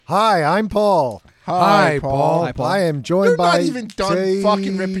Hi, I'm Paul. Hi, Paul. Hi, Paul. I am joined You're by not even done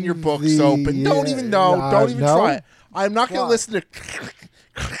fucking ripping your books open. Don't even know. Don't even try it. I'm not going to listen to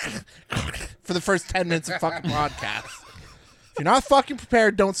for the first 10 minutes of fucking podcast. If you're not fucking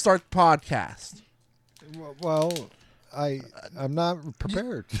prepared, don't start the podcast. Well, I'm not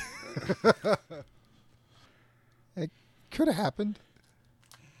prepared. It could have happened.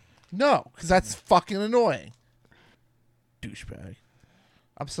 No, because that's fucking annoying. Douchebag.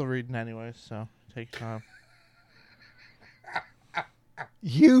 I'm still reading anyway, so take your time.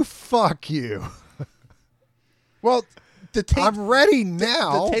 You fuck you. Well, the tape. I'm ready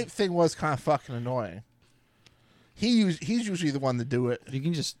now. The tape thing was kind of fucking annoying. He's usually the one to do it. You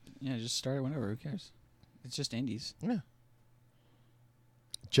can just start it whenever. Who cares? It's just indies. Yeah.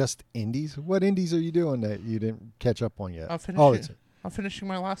 Just indies? What indies are you doing that you didn't catch up on yet? I'm finishing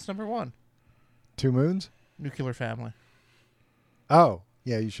my last number one. 2 Moons? Nuclear Family. Oh,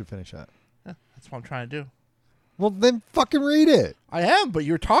 yeah, you should finish that. Yeah, that's what I'm trying to do. Well, then fucking read it. I am, but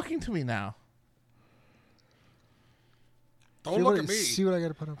you're talking to me now. Don't look at me. See what I got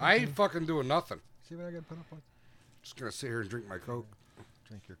to put up with? I ain't fucking doing nothing. See what I got to put up with? Just gonna sit here and drink my Coke.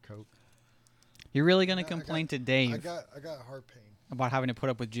 Drink your Coke. You're really gonna complain to Dave I got heart pain. about having to put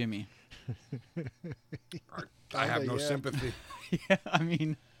up with Jimmy? I have no yeah. sympathy. Yeah, I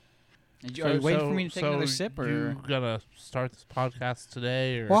mean, are you waiting for me to take another sip, or you gonna start this podcast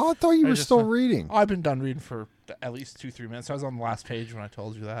today? Or Well, I thought you were just still reading. I've been done reading for at least 2-3 minutes. I was on the last page when I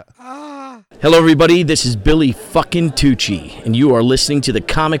told you that. Hello, everybody. This is Billy fucking Tucci, and you are listening to the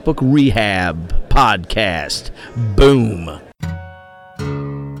Comic Book Rehab podcast. Boom.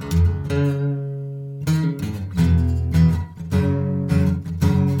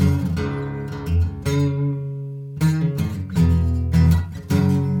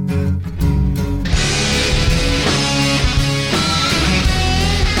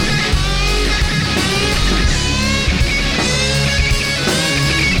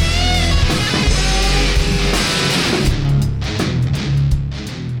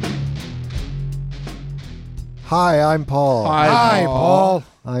 Hi, I'm Paul. Hi, Paul.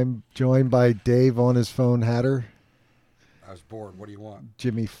 I'm joined by Dave on his phone Hatter, I was bored. What do you want?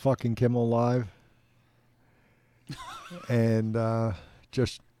 Jimmy fucking Kimmel Live, and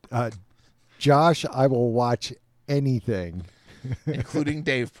Josh, I will watch anything, Including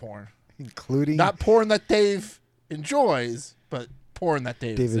Dave porn. including Not porn that Dave enjoys, but porn that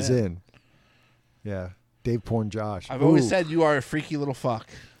Dave Dave is in. Yeah, Dave Porn Josh. I've always Ooh. said you are a freaky little fuck.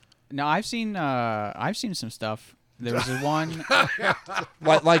 no? I've seen some stuff. There was one.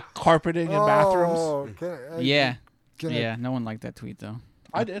 Like carpeting in bathrooms. Oh, Yeah, can yeah. No one liked that tweet though.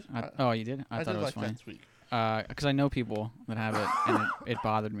 I did. Oh, you did? I I thought did it was like funny. that tweet. Because I know people that have it, and it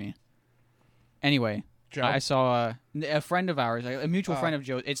bothered me. Anyway, Joe? I saw a friend of ours, a mutual friend of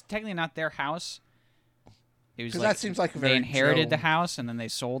Joe. It's technically not their house. It was 'Cause like that seems like a they very inherited Joe- the house and then they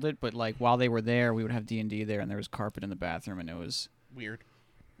sold it. But like while they were there, we would have D&D there, and there was carpet in the bathroom, and it was Weird.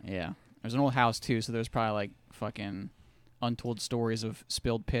 yeah. It was an old house too, so there was probably like fucking untold stories of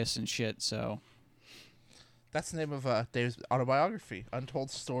spilled piss and shit. So That's the name of Dave's autobiography. Untold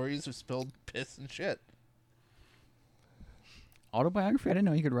Stories of Spilled Piss and Shit. autobiography. I didn't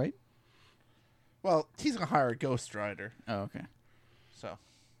know you could write. Well, he's going to hire a ghostwriter. Oh, okay. So,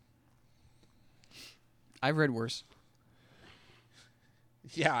 I've read worse.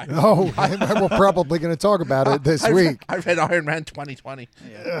 yeah. Oh, we're probably going to talk about it this week. I read Iron Man 2020.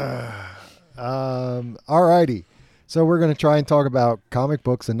 All righty. So we're going to try and talk about comic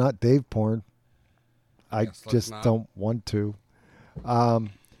books and not Dave porn. I Yes, let's just not. don't want to.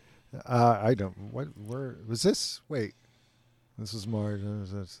 I don't. Where was this? Wait. This is March.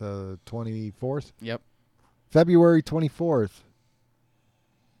 It's 24th? Yep. February 24th. What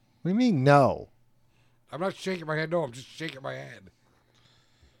do you mean, no? I'm not shaking my head. No, I'm just shaking my head.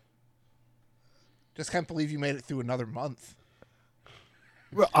 Just can't believe you made it through another month.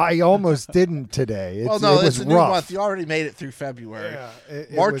 Well, I almost didn't today. Well, It no, was it's a new rough. month. You already made it through February.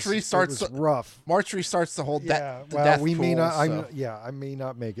 It March was, restarts. It was rough. March restarts the whole Yeah, the well, death we may pool, not. so. I may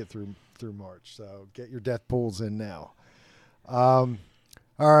not make it through March. So get your death pools in now. All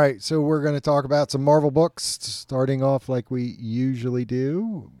right, so we're going to talk about some Marvel books, starting off like we usually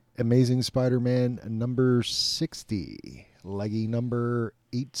do. Amazing Spider-Man number 60, leggy number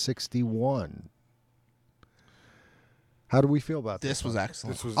 861. How do we feel about this? This was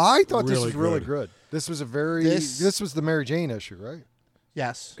excellent. This was. I thought this was really good. good. This was a very. This- This was the Mary Jane issue, right?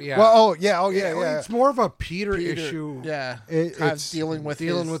 Yes. Yeah. Well, yeah. It's more of a Peter Peter- issue. Yeah. It- kind of it's dealing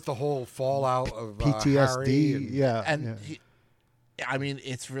with the whole fallout of PTSD. Harry and, yeah, and yeah. I mean,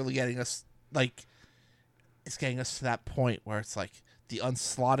 it's really getting us like, it's getting us to that point where it's like the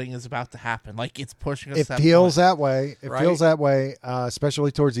unslotting is about to happen. Like it's pushing us. It to that feels point. that way. It Right? feels that way,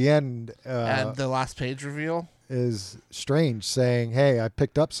 especially towards the end. And the last page reveal. Is Strange saying, "Hey, I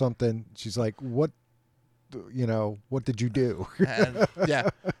picked up something." She's like, "What? What did you do?" And yeah,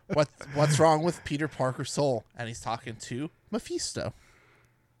 what's wrong with Peter Parker's soul? And he's talking to Mephisto.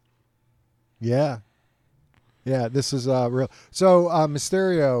 Yeah. This is real. So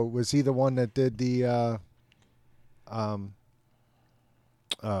Mysterio, was he the one that did the?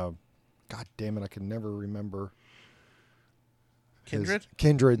 God damn it! I can never remember. his- Kindred?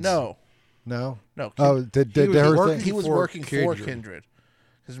 Kindred's. No. No. No. Oh, did He was her working- thing? He was for working for Kindred. Kindred.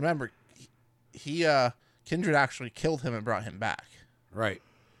 Because remember, he Kindred actually killed him and brought him back. Right.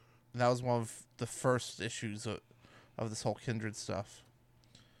 And that was one of the first issues of this whole Kindred stuff.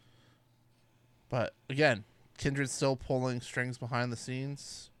 But again, Kindred's still pulling strings behind the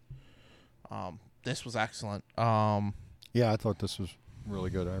scenes. This was excellent. Yeah, I thought this was really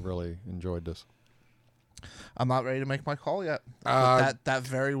good. I really enjoyed this. I'm not ready to make my call yet. But that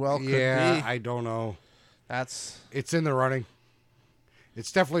very well could Yeah, be. I don't know. That's It's in the running.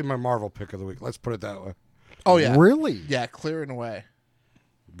 It's definitely my Marvel pick of the week. Let's put it that way. oh yeah, Really? yeah, clearing away.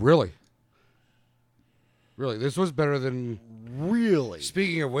 Really? Really? This was better than... Really?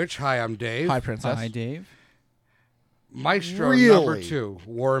 Speaking of which, hi, I'm Dave. Hi, Princess. Hi, Dave. Maestro Really? number 2,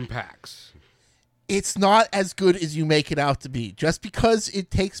 War and Pax. It's not as good as you make it out to be. Just because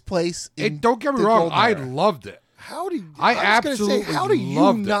it takes place in Don't get me the wrong, Golden I Era. loved it. How do you, I was gonna absolutely say, how do you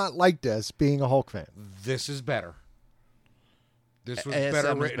loved it. not like this being a Hulk fan? This is better. This was ASM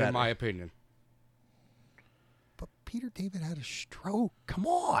better is written, better. in my opinion. But Peter David had a stroke. Come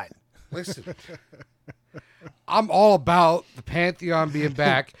on. Listen, I'm all about the Pantheon being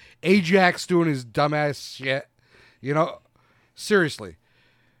back. Ajax doing his dumbass shit. Seriously.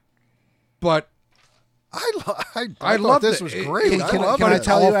 But I I thought loved this it. was It- great. it- I Can loved I it.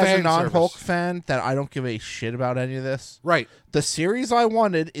 tell All you as a fan non-Hulk service. fan that I don't give a shit about any of this? right. The series I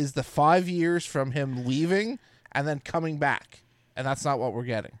wanted is the 5 years from him leaving and then coming back. And that's not what we're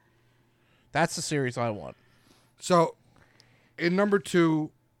getting. That's the series I want. So, in number 2,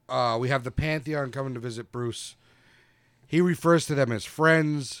 we have the Pantheon coming to visit Bruce. He refers to them as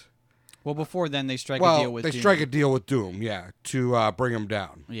friends. Well, before then, they strike a deal Well, with they Doom. strike a deal with Doom, yeah, to bring him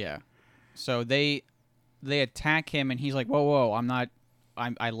down. Yeah. So they attack him, and he's like, "Whoa,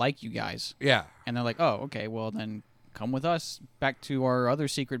 I like you guys." Yeah. And they're like, "Oh, okay. Well, then come with us back to our other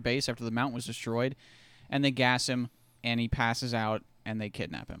secret base after the mountain was destroyed." And they gas him, and he passes out, and they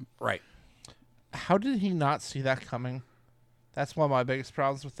kidnap him. Right. How did he not see that coming? That's one of my biggest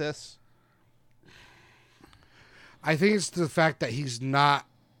problems with this. I think it's the fact that he's not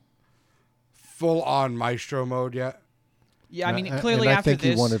full on Maestro mode yet. Yeah, I mean, And clearly I after think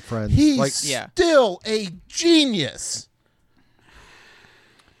this, he wanted friends. He's Like- Yeah. still a genius.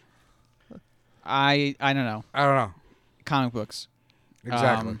 I don't know, I don't know. comic books.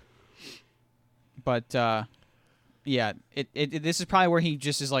 Exactly. But yeah, this is probably where he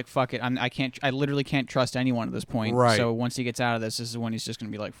just is like, fuck it, I literally can't trust anyone at this point. Right. So once he gets out of this is when he's just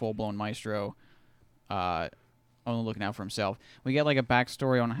gonna be like full blown Maestro, only looking out for himself. We get like a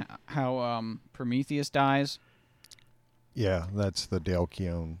backstory on how Prometheus dies, Yeah, that's the Dale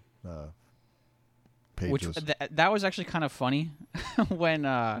Keown which pages. that was actually kind of funny when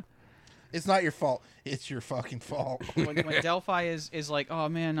It's not your fault. It's your fucking fault. when Delphi is like, oh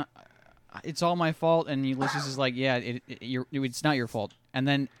man, it's all my fault, and Ulysses is like, yeah, it's not your fault. And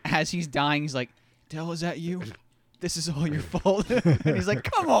then as he's dying, he's like, Del, is that you? This is all your fault. And he's like,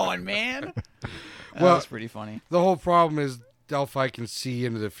 come on, man. Well, That's pretty funny. The whole problem is Delphi can see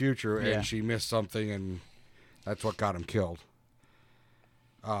into the future, and Yeah. she missed something, and that's what got him killed.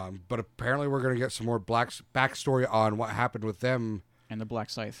 But apparently we're going to get some more backstory on what happened with them And the Black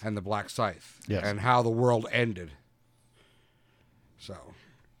Scythe. and the Black Scythe. Yes. And how the world ended. So,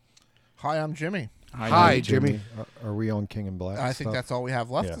 Hi, I'm Jimmy. hi, Jimmy. Are we on King and Black? I think stuff? that's all we have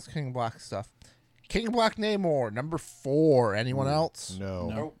left Yeah. is King of Black stuff. King of Black Namor, number 4. Anyone else? No.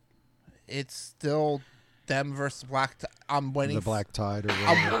 No. It's still them versus Black. I'm waiting. The Black Tide or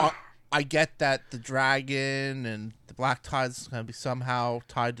whatever. I get that the dragon and the Black Tide's going to be somehow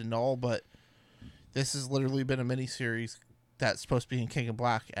tied to Null, but this has literally been a miniseries that's supposed to be in King of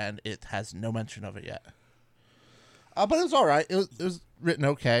Black, and it has no mention of it yet. But it was all right. It was written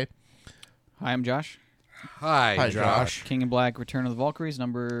okay. Hi, I'm Josh. Hi, Hi, Josh. King in Black, Return of the Valkyries,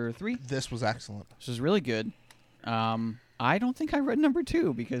 number 3. This was excellent. This is really good. I don't think I read number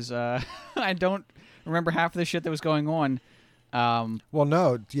 2 because I don't remember half of the shit that was going on. Well,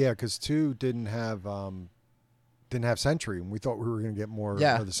 no, yeah, because 2 didn't have didn't have Sentry, and we thought we were going to get more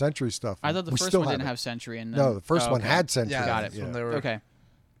Yeah. of the Sentry stuff. I thought the We first still one didn't haven't. have Sentry. And No, the first one okay. had Sentry. Yeah, Got that's it. when they were. Okay.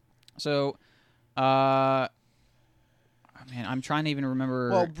 So, man, I'm trying to even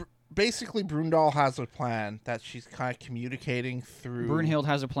remember. Well, basically, Brundle has a plan that she's kind of communicating through. Brunhild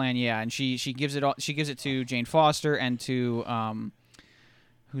has a plan, yeah, and she gives it all. She gives it to Jane Foster and to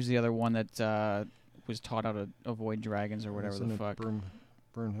who's the other one that was taught how to avoid dragons or whatever Isn't the it fuck.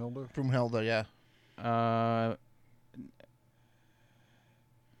 Brunhilde? Broomhilda, yeah.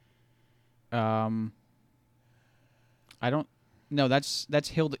 I don't. No, that's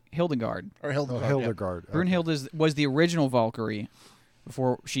Hildegard. Or Oh, Hildegard. Hildegard. Okay. Brunhild was the original Valkyrie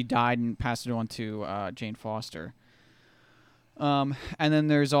before she died and passed it on to Jane Foster. And then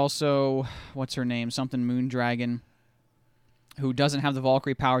there's also what's her name? Something Moondragon, who doesn't have the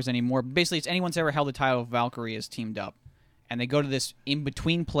Valkyrie powers anymore. Basically, it's anyone's ever held the title of Valkyrie is teamed up, and they go to this in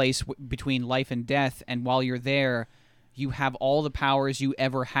between place between life and death. And while you're there, you have all the powers you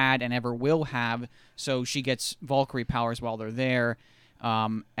ever had and ever will have. So she gets Valkyrie powers while they're there,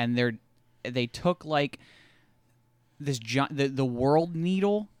 and they took like this the world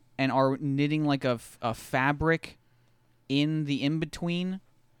needle and are knitting like a fabric in the in between,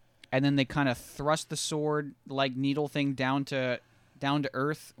 and then they kind of thrust the sword like needle thing down to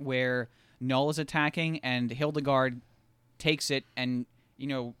earth where Null is attacking, and Hildegard takes it and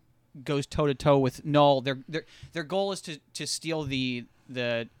goes toe to toe with Null. Their goal is to steal the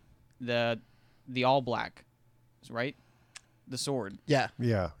All Black, right? The sword. Yeah.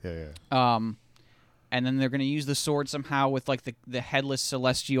 Yeah. And then they're gonna use the sword somehow with like the headless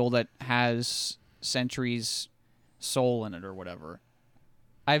celestial that has Sentry's soul in it or whatever.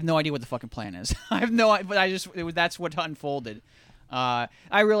 I have no idea what the fucking plan is. I have no idea, but that's what unfolded. I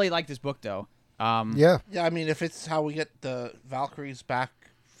really like this book though. Yeah. Yeah, I mean, if it's how we get the Valkyries back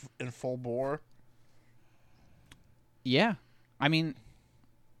in full bore. Yeah, I mean,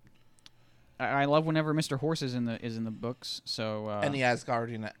 I love whenever Mr. Horse is in the books. So And the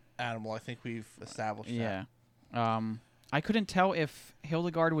Asgardian animal, I think we've established that. yeah, I couldn't tell if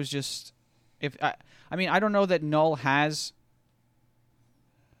Hildegard was just I mean, I don't know that Null has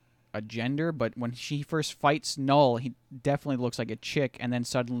a gender, but when she first fights Null, he definitely looks like a chick, and then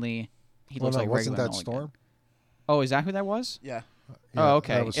suddenly he looks like wasn't regular that Null Storm? again. Oh, is that who that was? Yeah. Oh,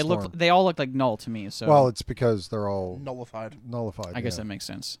 okay. that was It Storm. looked. They all look like Null to me. So Well, it's because they're all Nullified. nullified. I guess yeah. that makes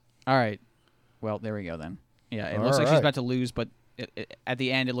sense. All right. Well, there we go then. Yeah, it All looks like she's right. about to lose, but at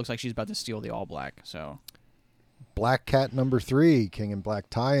the end, it looks like she's about to steal the All Black. So Black Cat number 3, King and Black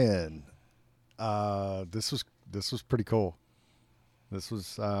tie-in. This was pretty cool. This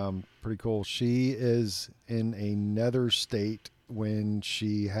was pretty cool. She is in a nether state when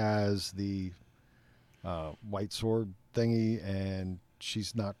she has the white sword thingy, and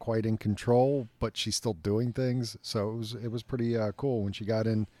she's not quite in control, but she's still doing things. So it was pretty cool when she got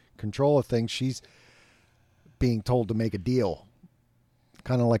in control of things. She's being told to make a deal,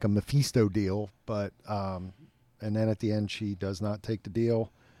 kind of like a Mephisto deal, but and then at the end she does not take the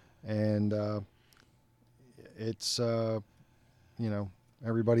deal, and it's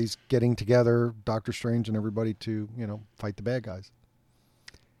everybody's getting together, Doctor Strange and everybody, to fight the bad guys.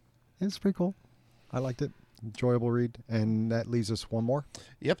 It's pretty cool. I liked it. Enjoyable read. And that leaves us one more.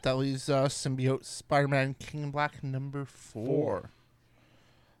 Yep, that leaves Symbiote Spider-Man King in Black number 4.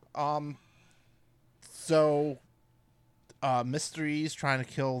 So Mystery's trying to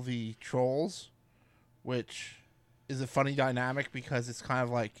kill the trolls, which is a funny dynamic because it's kind of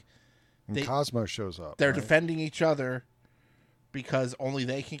like And Cosmo shows up. they're right? defending each other because only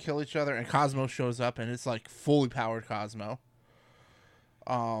they can kill each other, and Cosmo shows up, and it's like fully powered Cosmo.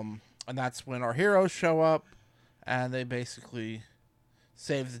 And that's when our heroes show up, and they basically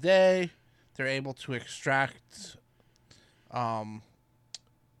save the day. They're able to extract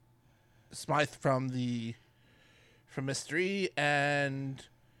Smythe from Mystery, and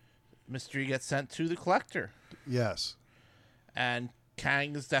Mystery gets sent to the Collector. Yes. And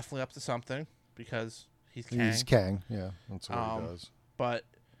Kang is definitely up to something because he's Kang. He's Kang. Yeah, that's what he does. But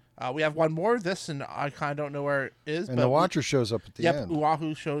we have one more of this, and I kind of don't know where it is. And but the Watcher shows up at the Yep, end.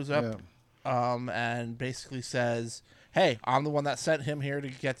 Uahu shows up Yeah. and basically says, hey, I'm the one that sent him here to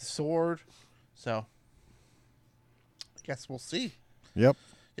get the sword. So, I guess we'll see. Yep.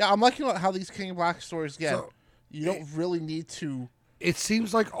 Yeah, I'm liking how these King of Black stories get. So, You don't really need to... It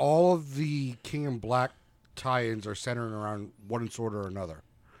seems like all of the King and Black tie-ins are centering around one sort or another.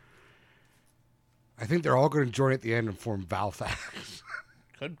 I think they're all going to join at the end and form Valthax.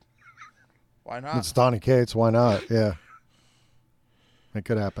 Could. Why not? It's Donny Cates. Why not? Yeah. It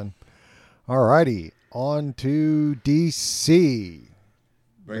could happen. All righty. On to DC.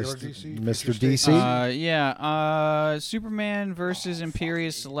 Regular Mr. DC, Mr. Future State? DC? Superman versus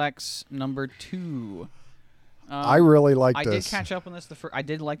Imperious Lex #2. I really like I this. did catch up on this. I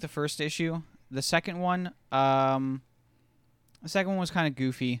did like the first issue. The second one, was kind of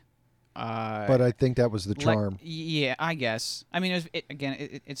goofy. But I think that was the charm. Yeah, I guess. I mean,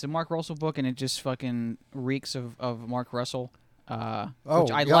 it's a Mark Russell book, and it just fucking reeks of Mark Russell. Which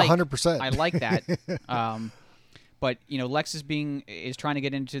I like. 100%. I like that. But Lex is trying to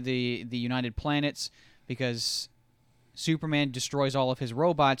get into the United Planets because Superman destroys all of his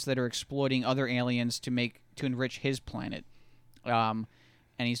robots that are exploiting other aliens to enrich his planet. And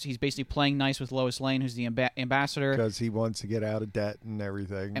he's basically playing nice with Lois Lane, who's the ambassador. Because he wants to get out of debt and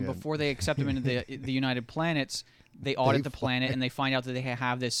everything. And before they accept him into the United Planets, they audit the planet and they find out that they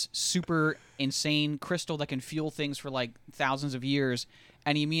have this super insane crystal that can fuel things for like thousands of years.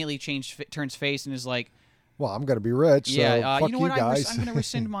 And he immediately turns face and is like, well, I'm going to be rich, so fuck you know what? guys. I'm going to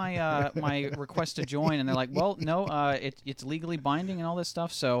rescind my my request to join. And they're like, well, no, it's legally binding and all this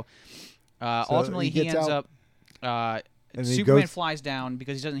stuff. So ultimately he ends up... and Superman flies down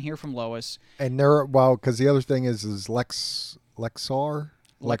because he doesn't hear from Lois. And because the other thing is Lexar.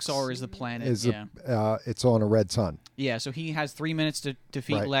 Lexar is the planet. It's on a red sun. Yeah, so he has 3 minutes to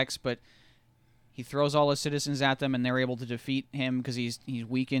defeat Right. Lex, but he throws all his citizens at them, and they're able to defeat him because he's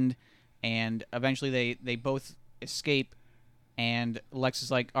weakened. And eventually, they both escape. And Lex is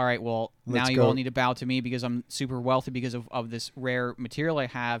like, "All right, well, now you all need to bow to me because I'm super wealthy because of this rare material I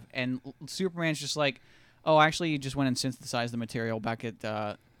have." And Superman's just like, "Oh, actually, you just went and synthesized the material back at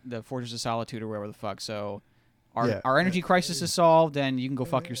the Fortress of Solitude or wherever the fuck. So our energy crisis is solved, and you can go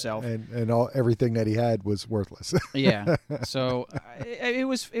fuck yourself." And everything that he had was worthless. Yeah. So it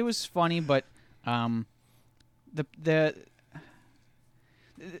was funny, but that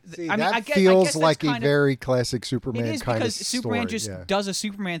feels like a very classic Superman it is kind of because Superman story. just does a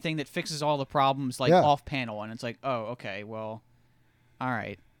Superman thing that fixes all the problems off panel, and it's like, oh, okay, well, all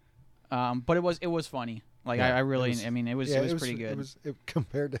right. But it was funny. Like I really, it was pretty good.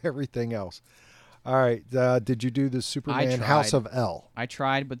 Compared to everything else. All right, did you do the Superman House of L? I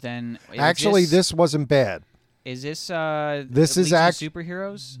tried, but then actually, this wasn't bad. Is this this is Legion of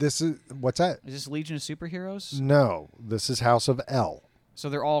Superheroes? This is what's that? Is this Legion of Superheroes? No, this is House of L. So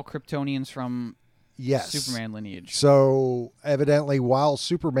they're all Kryptonians from Superman lineage. So evidently, while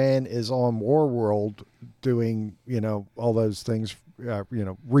Superman is on Warworld doing all those things,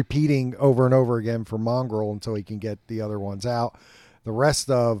 repeating over and over again for Mongrel until he can get the other ones out, the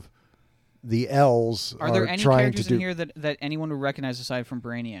rest of the L's are there any trying characters to in here that anyone would recognize aside from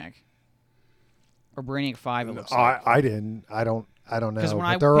Brainiac or Brainiac 5? It looks like. I don't know. Because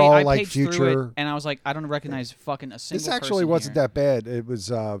when they're all I like paged future, through it, and I was like, I don't recognize fucking a single. This actually person wasn't here. that bad. It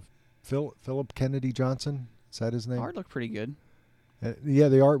was Philip Kennedy Johnson. Is that his name? Art looked pretty good. Yeah,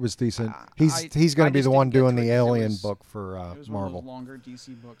 the art was decent. He's going to be the one doing the Alien book for it was Marvel. One of those longer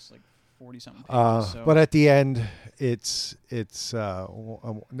DC books, like 40-something pages. But at the end, it's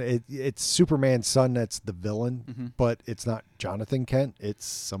Superman's son that's the villain, but it's not Jonathan Kent. It's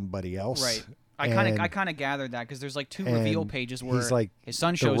somebody else. Right. I kind of gathered that because there's like two reveal pages where he's like his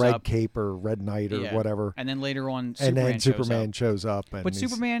son the shows Red up, Cape or Red Knight or whatever, and then later on, Superman shows up. But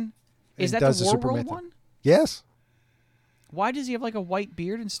Superman is that does the the War Superman World thing. one? Yes. Why does he have like a white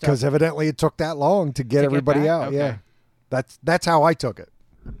beard and stuff? Because evidently it took that long to get everybody back? out. Okay. Yeah, that's how I took it,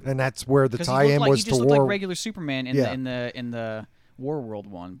 and that's where the tie-in was he to just War. looked like regular Superman in the War World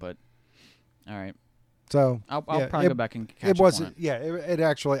one, but all right. So I'll probably go back and catch it up wasn't. on it. Yeah, it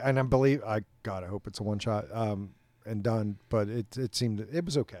actually, and I hope it's a one shot and done. But it seemed it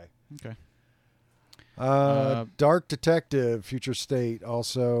was okay. Okay. Dark Detective, Future State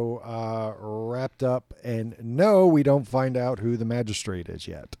also wrapped up, and no, we don't find out who the magistrate is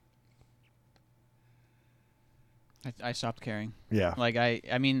yet. I stopped caring. Yeah. Like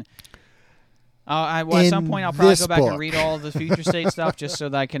I mean. At some point, I'll probably go back and read all the Future State stuff just so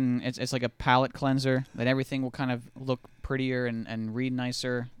that I can. It's like a palette cleanser. That everything will kind of look prettier and read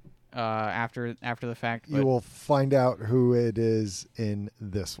nicer after the fact. You will find out who it is in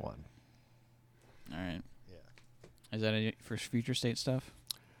this one. All right. Yeah. Is that it for Future State stuff?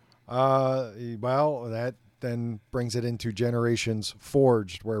 Well, that then brings it into Generations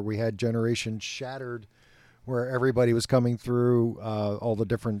Forged, where we had Generations Shattered, where everybody was coming through all the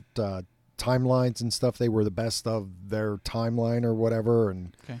different timelines and stuff. They were the best of their timeline or whatever,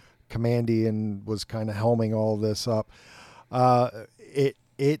 and Commandian was kind of helming all this up.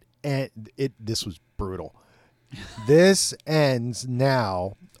 This was brutal. This ends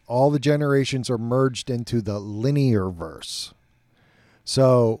now. All the generations are merged into the linear verse.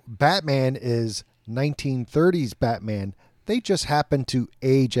 So Batman is 1930s Batman. They just happen to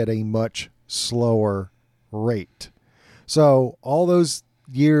age at a much slower rate. So all those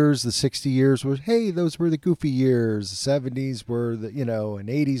years, the 60 years was, hey, those were the goofy years. The 70s were the, and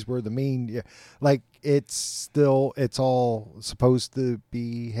 80s were the mean. Yeah. Like it's all supposed to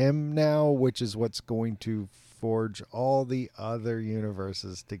be him now, which is what's going to forge all the other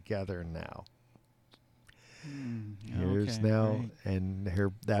universes together now. Here's Okay, now, great. and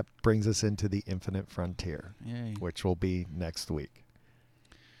here that brings us into the Infinite Frontier, Yay. which will be next week.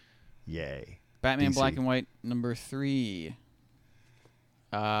 Yay. Batman DC. Black and White #3.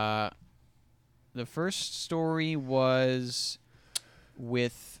 The first story was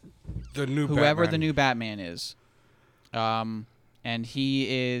with The new whoever Batman. the new Batman is. And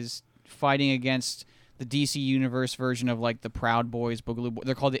he is fighting against the DC Universe version of like the Proud Boys, Boogaloo Boys.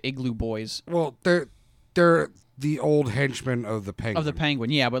 They're called the Igloo Boys Well, they're the old henchmen of the Penguin. of the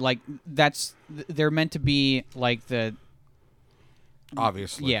Penguin. Yeah, but like they're meant to be like the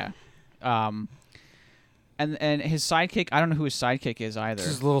Obviously. yeah. And his sidekick, I don't know who his sidekick is either.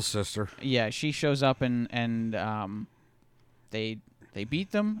 It's his little sister. Yeah, she shows up and they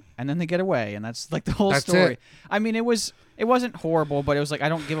beat them and then they get away, and that's like the whole That's story. it. I mean, it wasn't horrible, but it was like I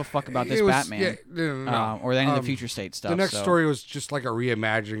don't give a fuck about this It was- Batman yeah, no. or any of the Future State stuff. The next so. story was just like a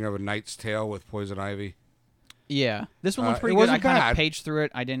reimagining of A Knight's Tale with Poison Ivy. Yeah, this one looked pretty it good. I wasn't kind of bad. paged through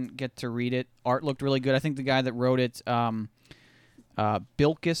it. I didn't get to read it. Art looked really good. I think the guy that wrote it, Bilquis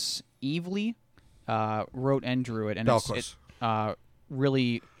Evely, wrote and drew it, and Belquist. it's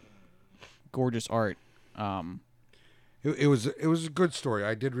really gorgeous art. It was a good story.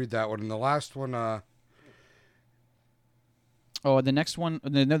 I did read that one, and the last one. Oh, the next one.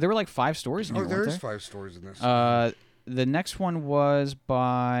 No, there were like 5 stories in here. There weren't is there? 5 stories in this. The next one was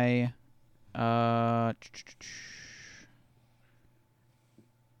by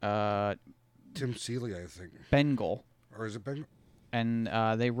Tim Seeley, I think, Bengal, or is it Ben? and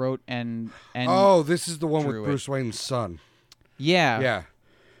they wrote and Oh, this is the one with drew it. Bruce Wayne's son. yeah, Yeah,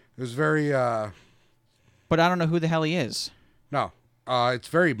 it was very. but I don't know who the hell he is. No, it's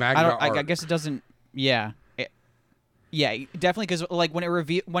very Magna I art. guess it doesn't. Yeah. Yeah, definitely, because like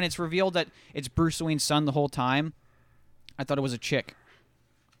when it's revealed that it's Bruce Wayne's son the whole time, I thought it was a chick,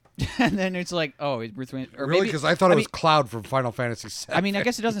 and then it's like, oh, it's Bruce Wayne. Or Really, maybe- because I thought it mean- was Cloud from Final Fantasy VII. I mean, I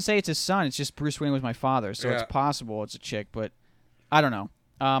guess it doesn't say it's his son. It's just Bruce Wayne was my father, so Yeah. it's possible it's a chick, but I don't know.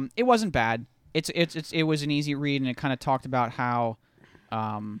 It wasn't bad. It was an easy read, and it kind of talked about how,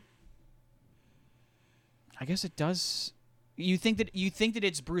 I guess it does. You think that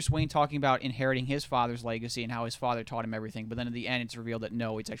it's Bruce Wayne talking about inheriting his father's legacy and how his father taught him everything, but then at the end it's revealed that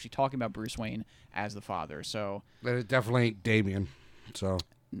no, it's actually talking about Bruce Wayne as the father. So But it definitely ain't Damien. So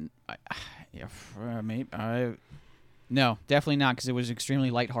maybe no, definitely not, because it was extremely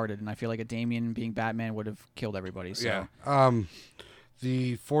lighthearted, and I feel like a Damian being Batman would have killed everybody. So. yeah.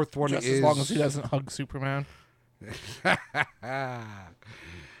 The fourth one Just is as long as he doesn't hug Superman.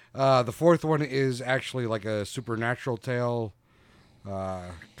 The fourth one is actually like a supernatural tale.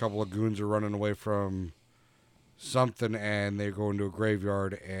 A couple of goons are running away from something, and they go into a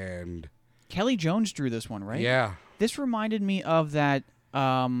graveyard, and Kelly Jones drew this one, right? yeah, This reminded me of that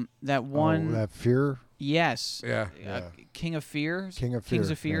one. Oh, that Fear. Yes. yeah. Yeah. King of Fear. King of Kings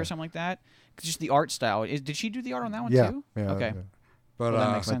Fear, of Fear, yeah. or something like that. Just the art style. Did she do the art on that one Yeah. too? Yeah. Okay. yeah. But Well,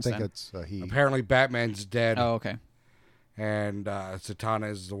 that makes I sense think then. it's he. apparently Batman's dead, Oh, okay. and Zatanna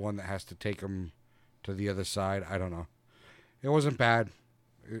is the one that has to take him to the other side. I don't know. It wasn't bad.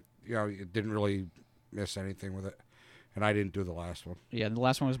 It didn't really miss anything with it, and I didn't do the last one. Yeah, the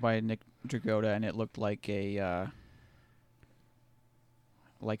last one was by Nick Dragotta, and it looked like a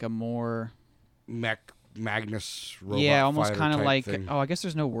more Magnus robot almost fighter kind of type like thing. I guess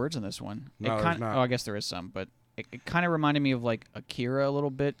there's no words in this one. No, there's not. Oh, I guess there is some, but it kind of reminded me of like Akira a little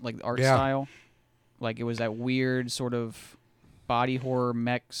bit, like the art Yeah. style. Like it was that weird sort of body horror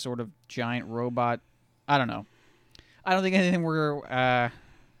mech sort of giant robot. I don't know. I don't think anything were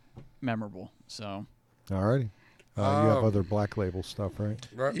memorable. So Alrighty. You have Um, other Black Label stuff, right?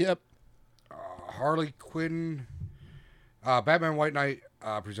 Right? Yep. Harley Quinn. Batman White Knight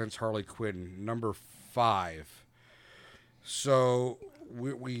presents Harley Quinn #5. So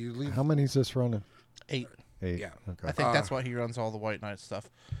we leave. How many is this running? 8. 8. Yeah. Okay. I think that's why he runs all the White Knight stuff.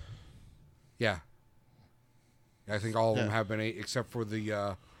 Yeah. I think all of them Yeah. have been 8, except for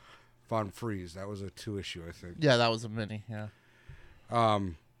the Von Freeze. That was a 2-issue, I think. Yeah, that was a mini. Yeah.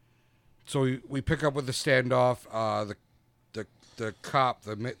 So we pick up with the standoff. The cop,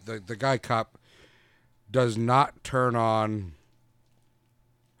 the guy cop, does not turn on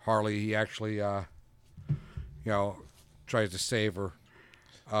Harley. He actually, tries to save her.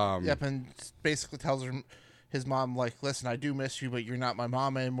 Yep, and basically tells her his mom like, listen, I do miss you, but you're not my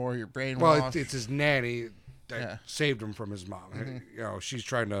mom anymore. You're brainwashed. Well, it's his nanny that Yeah. saved him from his mom. You know, she's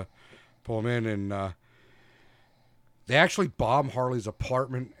trying to pull him in, and they actually bomb Harley's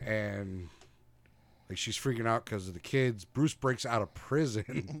apartment, and like she's freaking out because of the kids. Bruce breaks out of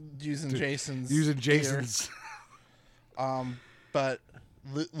prison using Jason's using gear. Jason's. But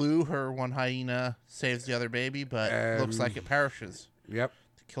Lou, her one hyena, saves the other baby, but looks like it perishes. Yep,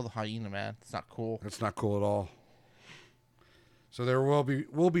 Kill the hyena, man. It's not cool. that's not cool at all. So there will be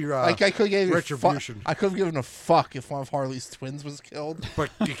Like I could have given retribution. I could have given a fuck if one of Harley's twins was killed. But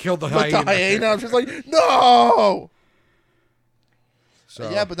you killed the But hyena. the hyena, I'm just like, no. So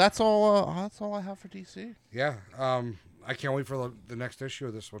Yeah, but that's all I have for DC. yeah, I can't wait for the next issue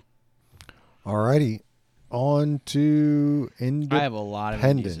of this one. Alrighty, on to I have a lot of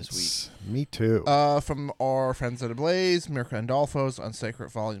indies this Independence. Me too. From our friends at Ablaze, Mirka Andolfo's Unsacred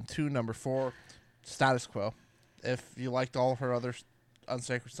Volume 2, Number 4, Status Quo. If you liked all of her other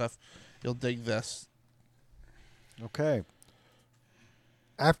Unsacred stuff, you'll dig this. Okay.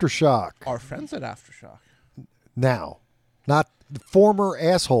 Aftershock. Our friends at Aftershock. Now, not the former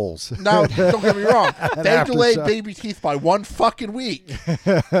assholes. No, don't get me wrong. They delayed Aftershock. Baby Teeth by 1 fucking week.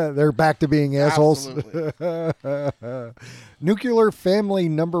 They're back to being assholes. Absolutely. Nuclear Family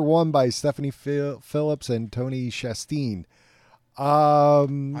 #1 by Stephanie Phillips and Tony Chastain.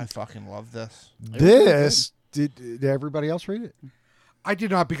 I fucking love this. This did everybody else read it? I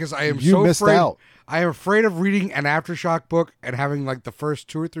did not, because I am You so missed afraid. out. I am afraid of reading an Aftershock book and having like the first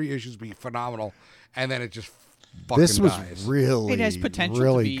 2 or 3 issues be phenomenal, and then it just fucking This was dies. really, It has potential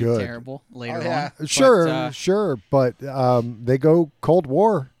really to be good. terrible later Oh, yeah. on. Sure, But, sure, but they go Cold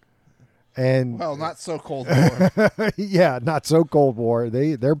War, and Well, not so Cold War. yeah, not so Cold War.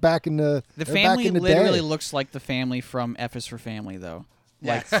 They're back in the the they're family back in the literally day. looks like the family from F is for Family, though.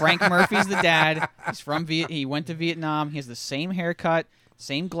 Yeah. Like Frank Murphy's the dad. He's from He went to Vietnam. He has the same haircut,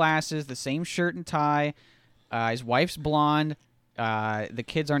 same glasses, the same shirt and tie. His wife's blonde. The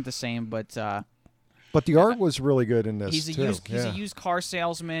kids aren't the same, but But the art was really good in this he's a too. he's a used car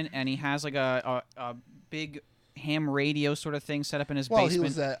salesman, and he has like a big ham radio sort of thing set up in his Well, basement. he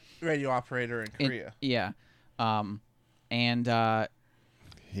was a radio operator in Korea. Yeah. And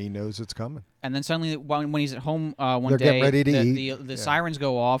He knows it's coming. and then suddenly when he's at home one They're day, getting ready to eat. the sirens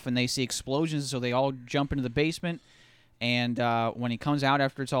go off and they see explosions, so they all jump into the basement. And when he comes out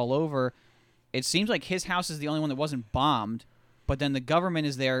after it's all over, it seems like his house is the only one that wasn't bombed. But then the government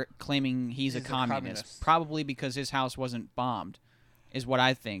is there claiming he's a communist, probably because his house wasn't bombed, is what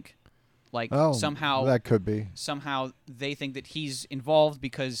I think. Like Oh, somehow that could be. somehow they think that he's involved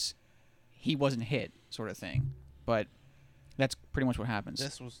because he wasn't hit, sort of thing. But that's pretty much what happens.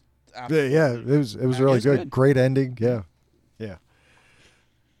 This was Yeah, it was really was good. good. Great ending. Yeah, yeah.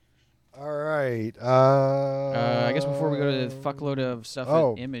 All right. I guess before we go to the fuckload of stuff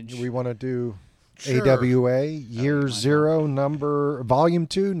oh, at Image, we want to do Sure. AWA Year my Zero Volume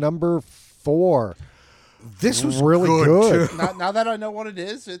 2 number 4. This was really good. good. Too. now that I know what it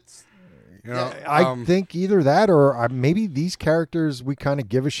is, it's You know, I think either that or maybe these characters we kind of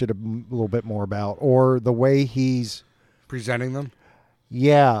give a shit a little bit more about, or the way he's, presenting them.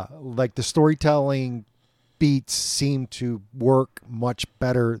 yeah, like the storytelling beats seem to work much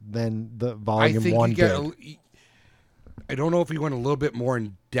better than the I Volume think 1 you did. get. I don't know if he went a little bit more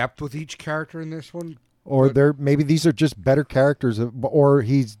in depth with each character in this one. Or they're maybe these are just better characters, or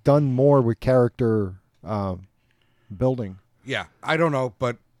he's done more with character building. Yeah, I don't know,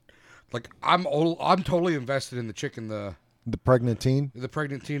 but like I'm totally invested in the chick in the pregnant teen.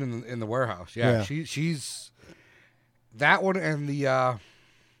 pregnant teen in the warehouse. Yeah, Yeah. she's that one and the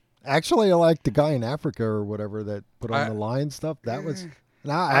Actually, I like the guy in Africa or whatever that put on I- the lion stuff. That was.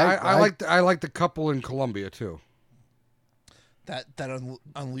 Nah, I like the couple in Colombia too. that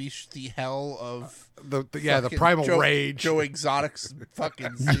unleashed the hell of The fucking primal Joe, rage. Joe Exotic's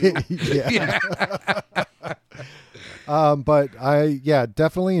fucking zoo. yeah. But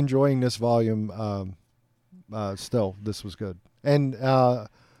definitely enjoying this volume. Still, this was good. And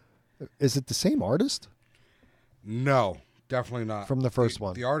is it the same artist No, definitely not. from the first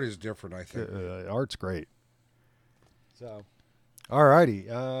one? The art is different, I think. Art's great. So, alrighty.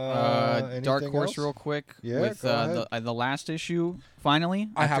 Dark anything Horse, else? real quick, Yeah, with go the last issue. Finally,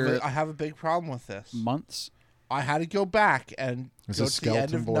 I after have a big problem with this. months. I had to go back and Is go it to the end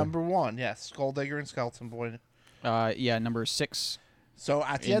Skeleton of Boy? number 1. Yes, Skulldigger and Skeleton Boy. Number 6, So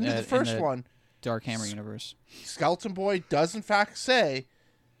at the In end of the- the first in the- one, Dark Hammer universe. Skeleton Boy does in fact say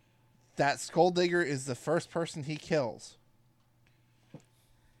that Skulldigger is the first person he kills.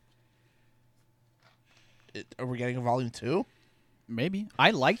 Are we getting a volume 2? Maybe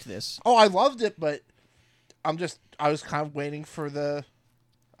I liked this. Oh, I loved it, but I was kind of waiting for the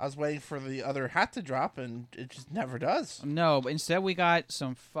other hat to drop, and it just never does. No, but instead we got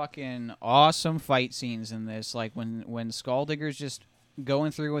some fucking awesome fight scenes in this. Like when Skulldigger's just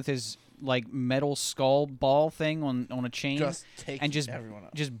going through with his like metal skull ball thing on a chain, Just taking and just everyone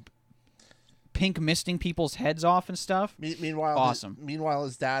up. just pink misting people's heads off and stuff. Meanwhile, awesome. Meanwhile,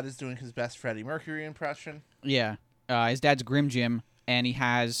 his dad is doing his best Freddie Mercury impression. Yeah, his dad's Grim Jim, and he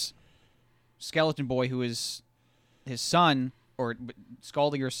has Skeleton Boy, who is his son or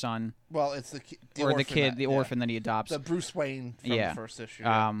Skulldigger's son, Well, it's the orphan that he adopts. the Bruce Wayne from the first issue.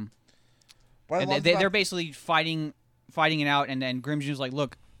 What I And love they're basically fighting it out, and then Grim Jim's like,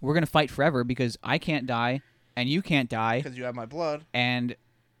 "Look, we're gonna fight forever because I can't die, and you can't die, because you have my blood, and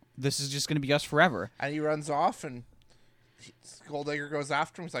this is just gonna be us forever." and he runs off, and Skulldigger goes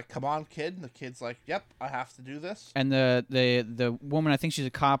after him. He's like, "Come on, kid!" And the kid's like, "Yep, I have to do this." And the woman, I think she's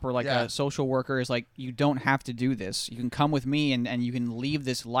a cop or like Yeah. a social worker, is like, "You don't have to do this. You can come with me, and you can leave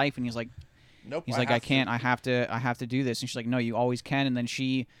this life." And he's like, Nope. "I can't. I have to do this." And she's like, "No, you always can." And then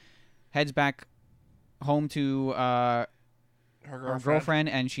she heads back home to Her her girlfriend,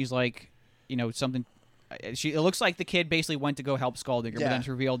 and she's like, something. It looks like the kid basically went to go help Skulldigger, but Yeah. then it's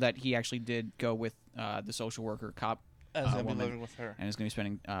revealed that he actually did go with the social worker cop And is gonna be woman, living with her. and is going to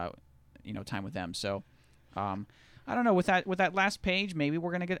be spending time with them. So I don't know, with that last page, maybe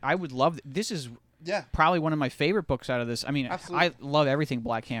we're gonna get. I would love. This is Yeah. probably one of my favorite books out of this. I mean, Absolutely. I love everything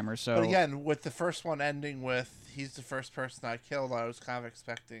Black Hammer. So But again, with the first one ending with "he's the first person I killed," I was kind of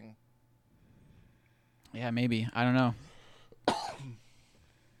expecting. yeah, maybe, I don't know.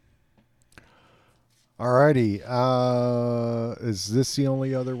 Alrighty. Is this the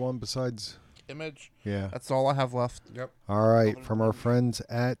only other one besides? Image. Yeah. That's all I have left. Yep. All right. From our friends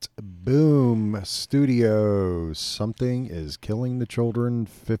at Boom Studios, Something is Killing the Children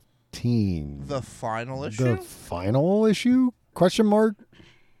 15. The final issue. The final issue? Question mark?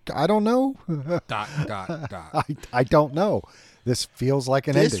 I don't know. Dot. I don't know. This feels like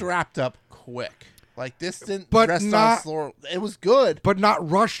an This ending. wrapped up quick. Like this didn't But rest on not- its laurel. It was good, But not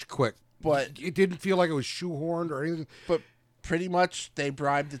rushed quick. but It didn't feel like it was shoehorned or anything. pretty much they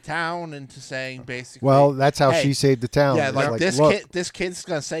bribed the town into saying basically. Well, that's how hey, she saved the town. yeah, It's like this look, kid. This kid's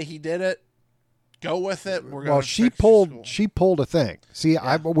gonna say he did it. Go with it. We're gonna. Well, she fix your school. pulled a thing. See,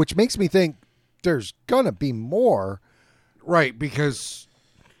 which makes me think there's gonna be more Right, because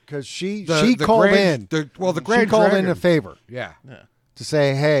because she the called grand, in. the She Grand called Dragon, in a favor Yeah. Yeah. to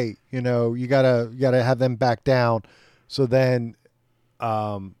say, hey, you gotta have them back down. So then,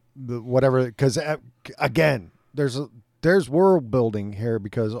 whatever, because again, there's world building here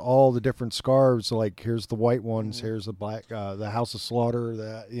because all the different scarves, like here's the white ones, here's the black, the House of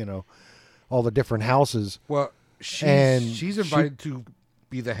Slaughter, all the different houses. Well, And she's invited to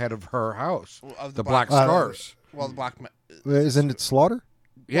be the head of her house. Of The Black Scars. Well, the black. Isn't it Slaughter?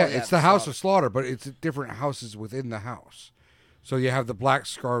 Yeah, Well, yeah, it's the it's House Slaughter. of Slaughter, but it's different houses within the house. So you have the black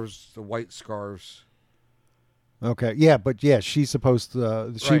scarves, the white scarves. Okay, yeah, but yeah, she's supposed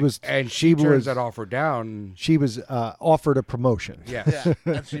to. She Right. was, and she turns was that offer down. she was offered a promotion. Yeah. Yeah,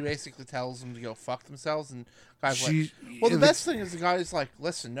 and she basically tells them to go fuck themselves. And guys like, She- well, the the- best thing is the guy's like,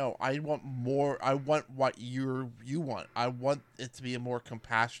 listen, no, I want more. I want what you want. I want it to be a more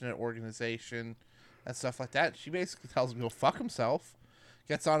compassionate organization and stuff like that. She basically tells him to go fuck himself.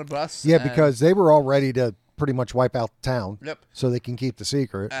 Gets on a bus. Yeah, and- because they were all ready to pretty much wipe out the town. Yep. So they can keep the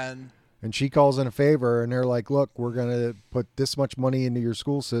secret. And And she calls in a favor, and they're like, "Look, we're going to put this much money into your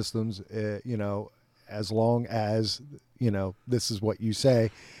school systems, as long as this is what you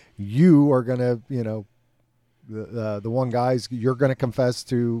say. You are going to, the one guy's, you're going to confess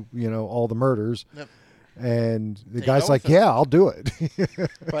to all the murders." Yep. And the Take guy's over like, with it. "Yeah, I'll do it."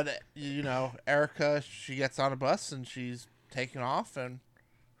 but Erica, she gets on a bus and she's taking off, and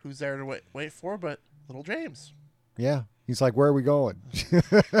who's there to wait for but little James? Yeah. He's like, "Where are we going?"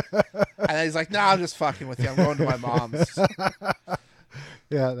 And he's like, "No, I'm just fucking with you. I'm going to my mom's."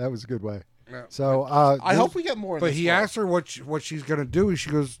 Yeah, that was a good way. Yeah. So I hope we get more. of But this he world. asked her what she's going to do, and she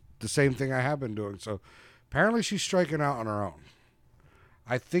goes, the same thing I have been doing. So apparently she's striking out on her own.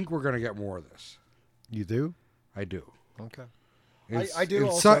 I think we're going to get more of this. You do? I do. Okay. In, I do in,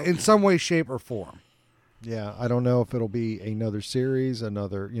 also. in some way, shape, or form. Yeah, I don't know if it'll be another series,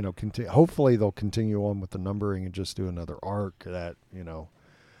 another, hopefully they'll continue on with the numbering and just do another arc that,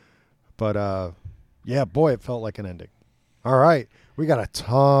 But, yeah, boy, it felt like an ending. All right. We got a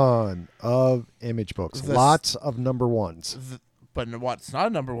ton of image books, lots of number ones. But what's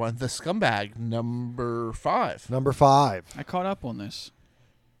not number one? The Scumbag, number 5. Number 5. I caught up on this.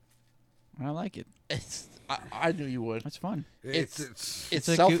 I like it. I knew you would. It's fun. It's It's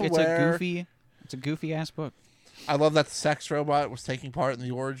a self-aware. It's a goofy ass book. I love that the sex robot was taking part in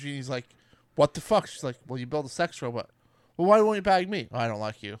the orgy. He's like, "What the fuck?" She's like, "Well, you built a sex robot. Well, why won't you bag me?" "Oh, I don't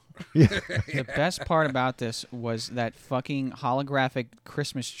like you." The best part about this was that fucking holographic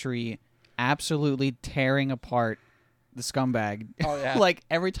Christmas tree absolutely tearing apart the scumbag. Oh, yeah. Like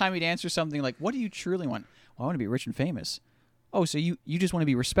every time he'd answer something like, "What do you truly want?" "Well, I want to be rich and famous." "Oh, so you just want to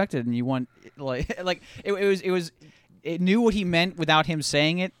be respected and you want like it knew what he meant without him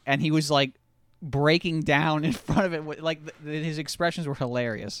saying it, and he was like breaking down in front of it. Like his expressions were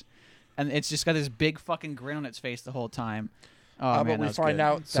hilarious, and it's just got this big fucking grin on its face the whole time. Oh man, but we that was find good.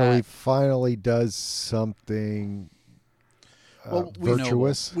 out So he that finally does something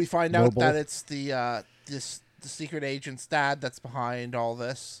virtuous. we find out noble. that it's the secret agent's dad that's behind all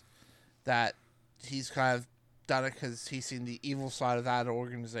this. That he's kind of done it because he's seen the evil side of that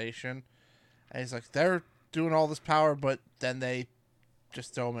organization, and he's like, they're doing all this power, but then they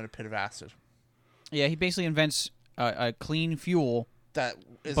just throw him in a pit of acid. Yeah, he basically invents a clean fuel, That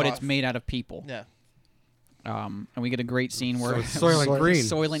is but it's off- made out of people. Yeah. And we get a great scene where it's Soylent Green.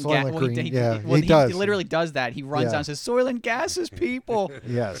 Soylent Soylent gas. Green, He, yeah, well, he does. He literally does that. He runs Yeah. down and says, "Soylent gas is people."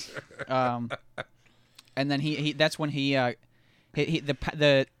 Yes. And then he that's when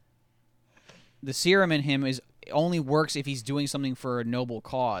the serum in him is only works if he's doing something for a noble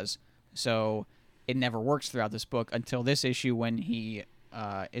cause. So it never works throughout this book until this issue when he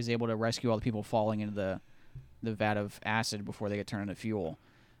is able to rescue all the people falling into the vat of acid before they get turned into fuel.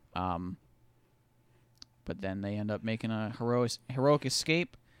 But then they end up making a heroic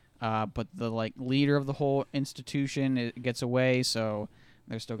escape. But the leader of the whole institution gets away, so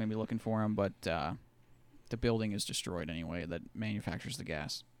they're still going to be looking for him. But the building is destroyed anyway that manufactures the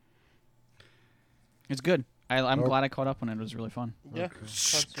gas. It's good. I'm glad I caught up on it. It was really fun. Yeah.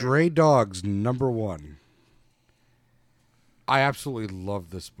 Stray Dogs #1. I absolutely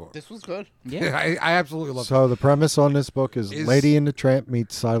love this book. This was good. Yeah. I absolutely love it. So the premise on this book is Is- Lady and the Tramp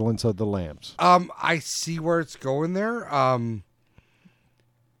meets Silence of the Lambs. I see where it's going there.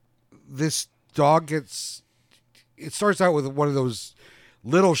 This dog it starts out with one of those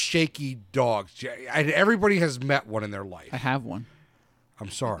little shaky dogs. Everybody has met one in their life. I have one. I'm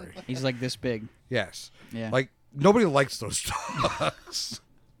sorry. He's like this big. Yes. Yeah. Like, nobody likes those dogs.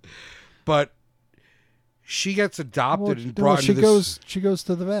 But she gets adopted and brought she into goes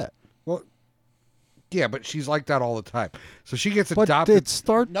to the vet. Well, yeah, but she's like that all the time. So she gets But adopted. it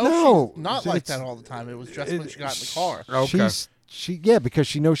start No, she's not like it's- that all the time. It was just when she got in the car. Okay. Because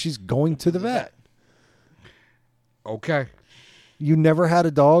she knows she's going to the vet. Okay. You never had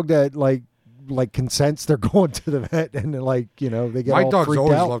a dog that like consents they're going to the vet and they get My all dogs freaked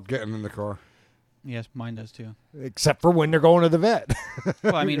always out. love getting in the car. Yes, mine does too. Except for when they're going to the vet.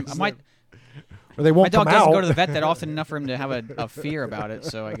 Well, I mean, my Or they won't dog come doesn't out. go to the vet that often enough for him to have a fear about it.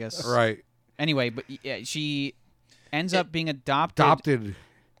 So I guess. Right. Anyway, but yeah, she ends up being adopted. Adopted.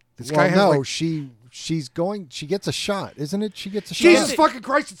 This Well, guy has no, like, she gets a shot, isn't it? She gets a shot. Jesus fucking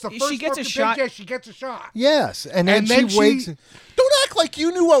Christ! It's the She first gets a fucking shot. page. She gets a shot. Yes, and then And then she wakes. Don't act like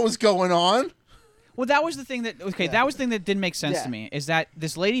you knew what was going on. Well, that was the thing that that was the thing that didn't make sense Yeah. to me. Is that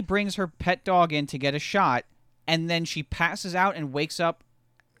this lady brings her pet dog in to get a shot, and then she passes out and wakes up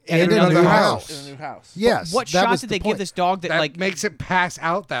in another a new house. In house. a new house. Yes. What that shot was did the they give point. this dog that That makes it pass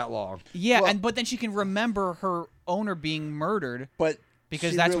out that long. Yeah, Well- but then she can remember her owner being murdered But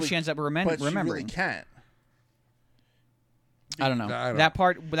because she that's really, what she ends up but remembering. she really can't. I don't know. I don't That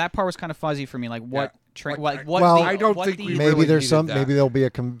part was kind of fuzzy for me. Like what? Like, like what? Well, the, I don't what think the, we Maybe really there's needed some. that. Maybe there'll be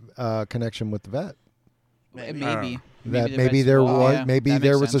a connection with the vet. maybe. I don't know. That the maybe vet's there involved. was. Yeah, maybe that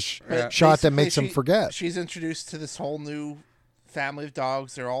there makes was a sense. But shot that basically makes them forget. She's introduced to this whole new family of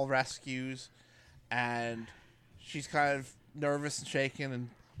dogs. They're all rescues, and she's kind of nervous and shaken. And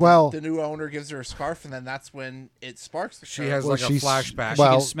Well, the new owner gives her a scarf, and then that's when it sparks. The She show. has Well, like a she's- flashback. She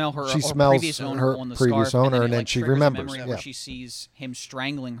well, can smell her, she her smells previous owner her on the previous scarf, owner, and and it, then like, she triggers a remembers, memory of yeah. where she sees him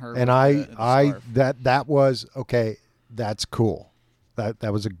strangling her. and with the I scarf. that was okay. That's cool.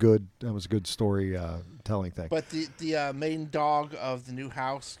 That was a good story telling thing. But the main dog of the new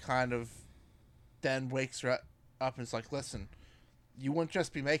house kind of then wakes her up and is like, "Listen, you wouldn't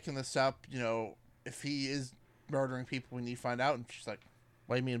just be making this up. If he is murdering people, we need to find out." And she's like,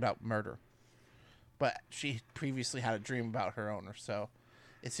 "What do you mean about murder?" But she previously had a dream about her owner, so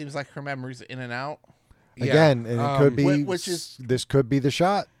it seems like her memory's in and out. Again, and it could be which is- this could be the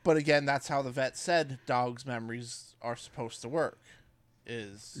shot. But again, that's how the vet said dogs' memories are supposed to work,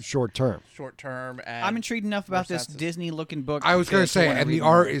 is Short term. short term. And I'm intrigued enough about more this senses. Disney-looking book. I was going to say, wanna and read the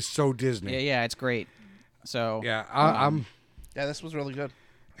more. art is so Disney. Yeah, it's great. So Yeah, I'm. Yeah, this was really good.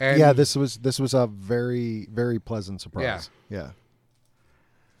 And Yeah, this was a very, very pleasant surprise. Yeah.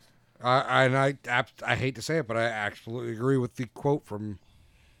 I hate to say it, but I absolutely agree with the quote from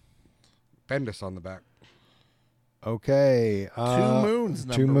Bendis on the back. Okay. Two Moons.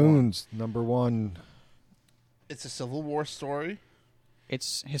 Two Moons. Number one. It's a Civil War story.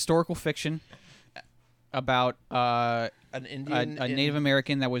 It's historical fiction about An Indian, a Native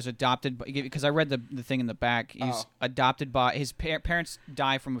American that was adopted because I read the thing in the back. He's adopted by his parents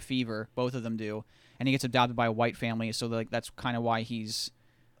die from a fever, both of them do, and he gets adopted by a white family. So that's kind of why he's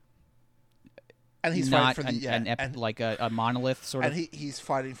not for a monolith sort of. And he's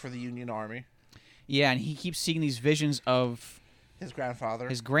fighting for the Union Army. Yeah, and he keeps seeing these visions of his grandfather.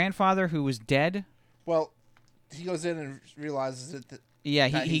 His grandfather who was dead. Well, he goes in and realizes that. Yeah,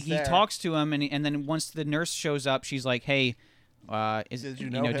 he talks to him, and then once the nurse shows up, she's like, "Hey, did you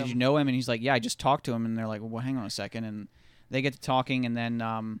know him? Did you know him?" And he's like, "Yeah, I just talked to him." And they're like, "Well, hang on a second." And they get to talking, and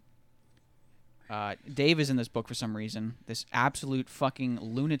then Dave is in this book for some reason. This absolute fucking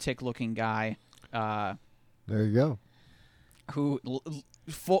lunatic-looking guy. There you go. Who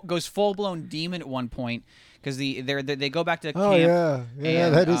goes full-blown demon at one point because they go back to camp. Oh yeah,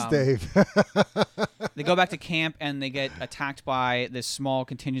 and, that is Dave. They go back to camp and they get attacked by this small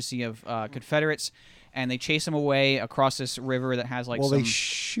contingency of Confederates, and they chase them away across this river that has they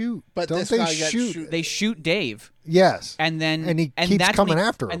shoot. But don't this they guy shoot? They shoot Dave. Yes, and he keeps coming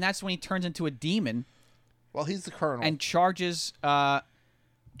after him. And that's when he turns into a demon. Well, he's the colonel and charges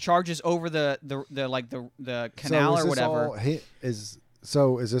over the canal or whatever. Is this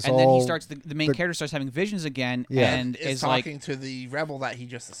and all? And then he starts. The main character starts having visions again, and is talking to the rebel that he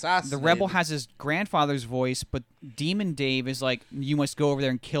just assassinated. The rebel has his grandfather's voice, but Demon Dave is like, "You must go over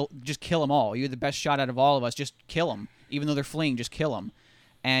there and kill them all. You're the best shot out of all of us. Just kill them, even though they're fleeing. Just kill them."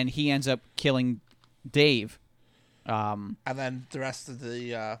 And he ends up killing Dave. And then the rest of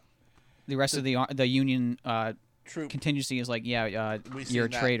the Union troop contingency is like, "Yeah, you're a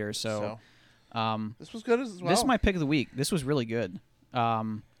traitor." So this was good as well. This is my pick of the week. This was really good.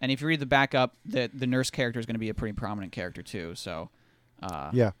 And if you read the backup, the nurse character is going to be a pretty prominent character too. So,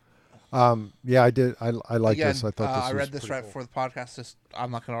 yeah, I did. I like this. I thought this. I was read this right cool. before the podcast.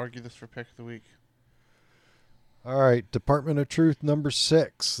 I'm not going to argue this for pick of the week. All right, Department of Truth number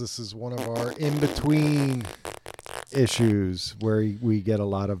 6. This is one of our in between issues where we get a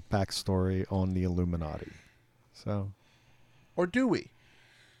lot of backstory on the Illuminati. So, or do we?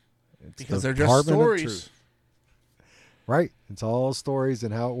 Because they're Department just stories. Right, it's all stories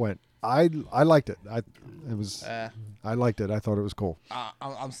and how it went. I liked it. I liked it. I thought it was cool.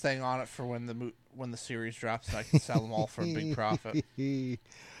 I'm staying on it for when the series drops, and I can sell them all for a big profit. Where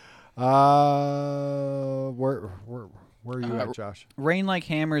are you at, Josh? Rain Like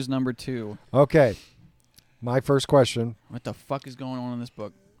Hammers number 2. Okay, my first question. What the fuck is going on in this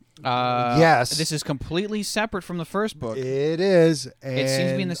book? Yes, this is completely separate from the first book. It is. And it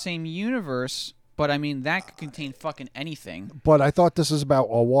seems to be in the same universe. But, I mean, that could contain fucking anything. But I thought this was about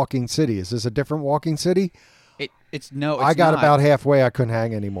a walking city. Is this a different walking city? It's not. I got about halfway. I couldn't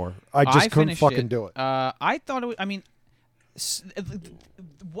hang anymore. I couldn't fucking do it. I thought it was, I mean,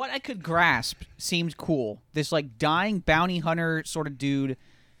 what I could grasp seemed cool. This, like, dying bounty hunter sort of dude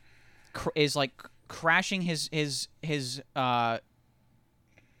is, like, crashing his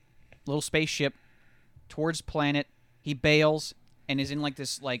little spaceship towards planet. He bails and is in, like,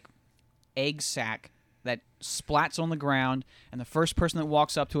 this, like, egg sack that splats on the ground, and the first person that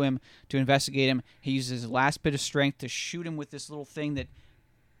walks up to him to investigate him, he uses his last bit of strength to shoot him with this little thing that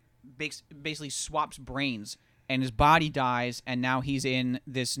basically swaps brains, and his body dies, and now he's in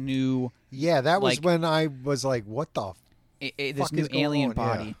this new... Yeah, that was when I was like, what the this new alien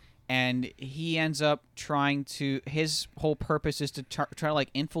body. Yeah. And he ends up trying to... His whole purpose is to try to, like,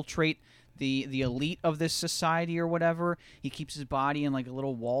 infiltrate the elite of this society or whatever. He keeps his body in like a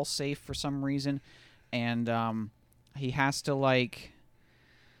little wall safe for some reason, and he has to like,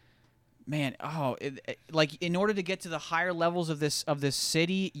 man, like in order to get to the higher levels of this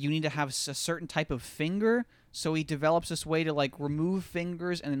city, you need to have a certain type of finger. So he develops this way to like remove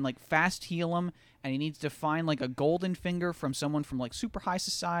fingers and then like fast heal them, and he needs to find like a golden finger from someone from like super high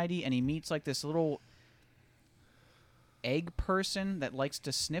society, and he meets like this little egg person that likes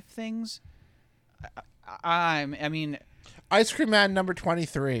to sniff things. I mean, Ice Cream Man number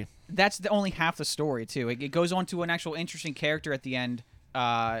 23. That's only half the story too. It goes on to an actual interesting character at the end,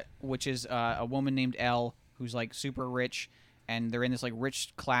 which is a woman named Elle who's like super rich, and they're in this like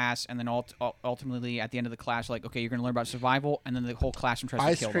rich class, and then ultimately at the end of the class, like, okay, you're gonna learn about survival, and then the whole classroom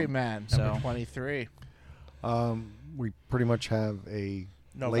tries to kill them. Ice Cream Man number 23. We pretty much have a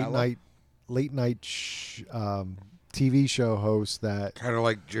Novella. late night TV show host that kind of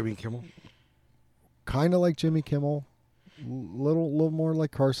like Jimmy Kimmel. little more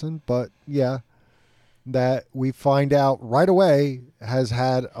like Carson, but yeah, that we find out right away has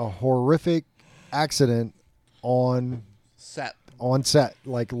had a horrific accident on Set. set,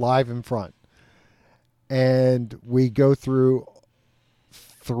 like live in front. And we go through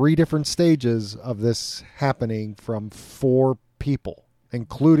 3 different stages of this happening from 4 people,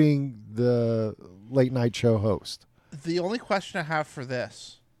 including the late night show host. The only question I have for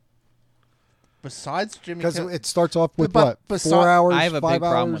this, besides Jimmy Because Kimmel, it starts off with But what? besi- 4 hours? I have a 5 big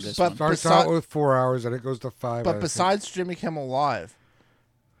problem hours? with this But one. Starts besi- out with 4 hours and it goes to 5. I but think. besides Jimmy Kimmel Live,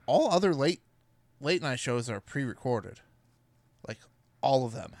 all other late night shows are pre-recorded. Like all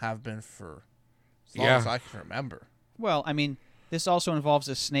of them have been for as long Yeah. as I can remember. Well, I mean, this also involves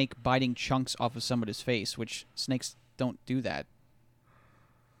a snake biting chunks off of somebody's face, which snakes don't do that.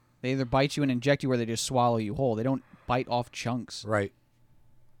 They either bite you and inject you or they just swallow you whole. They don't bite off chunks. Right.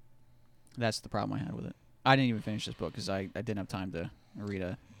 That's the problem I had with it. I didn't even finish this book because I didn't have time to read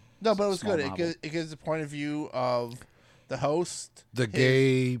a... No, but it was Small good. novel. It gives the point of view of the host, The his-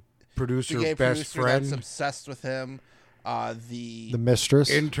 gay producer, the gay best producer that's friend, obsessed with him, the The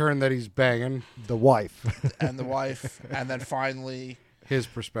mistress, intern that he's banging, the wife. and the wife, and then finally his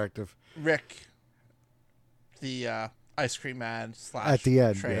perspective. Rick, the ice cream man / At the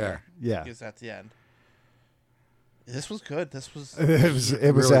end, trainer. yeah. Is at the end. This was good. This was It was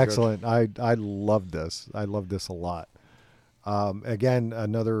Really good. excellent. I loved this. I loved this a lot. Again,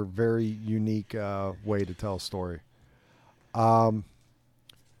 another very unique way to tell a story.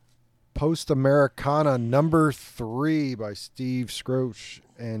 Post Americana #3 by Steve Scroach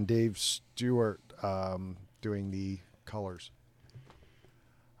and Dave Stewart doing the colors.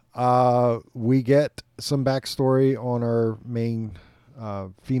 We get some backstory on our main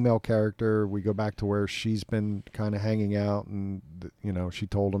female character. We go back to where she's been kind of hanging out, and she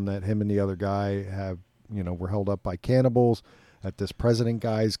told him that him and the other guy were held up by cannibals. That this president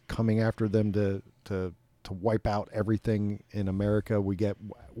guy's coming after them to wipe out everything in America. We get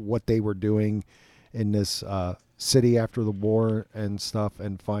what they were doing in this city after the war and stuff,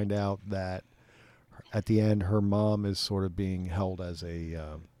 and find out that at the end her mom is sort of being held as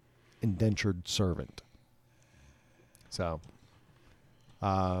a indentured servant. So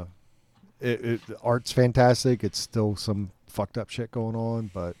art's fantastic. It's still some fucked up shit going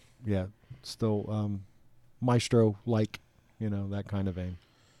on, but yeah, still maestro like, that kind of vein.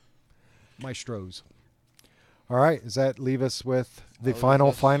 Maestros. All right, does that leave us with the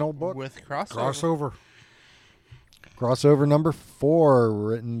final book? with crossover. Crossover. Crossover number 4,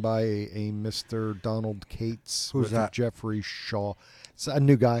 written by a Mr. Donald Cates. Who's with that? Jeffrey Shaw. It's a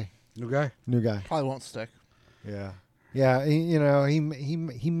new guy. New guy. Probably won't stick. Yeah. Yeah, he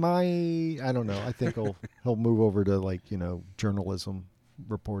might, I don't know. I think he'll move over to journalism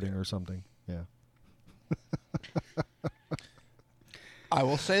reporting or something. Yeah. I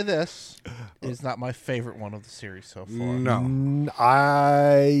will say this is not my favorite one of the series so far. No.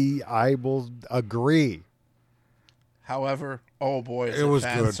 I will agree. However, oh boy, is It was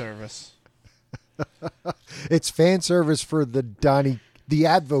fan good. service. It's fan service for the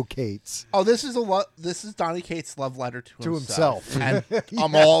advocates. Oh, this is Donny Cates' love letter to himself. and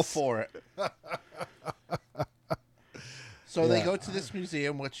I'm Yes. all for it. So they Yeah. go to this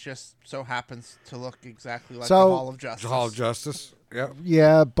museum, which just so happens to look exactly like So- the Hall of Justice. Hall of Justice. Yeah.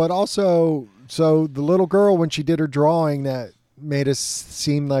 Yeah, but also, so the little girl, when she did her drawing that made us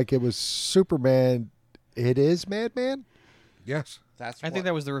seem like it was Superman, it is Madman? Yes. That's I think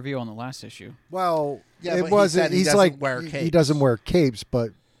that was the review on the last issue. Well, Yeah, it but he wasn't. said he He's doesn't like, wear he capes. doesn't wear capes,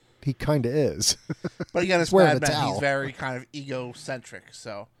 but he kind of is. But again, it's wearing a Madman. towel. He's very kind of egocentric.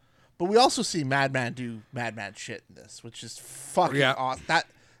 So, but we also see Madman do Madman shit in this, which is fucking Yeah. awesome.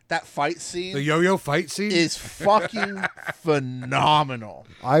 That fight scene The yo-yo fight scene. is fucking phenomenal.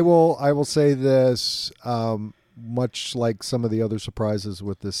 I will say this, much like some of the other surprises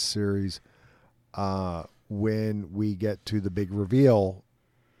with this series, when we get to the big reveal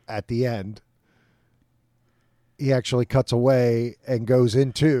at the end, he actually cuts away and goes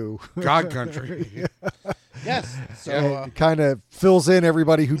into God country. Yes. So and kind of fills in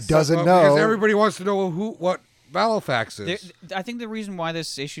everybody who doesn't Well, know. because everybody wants to know what Valifax is. I think the reason why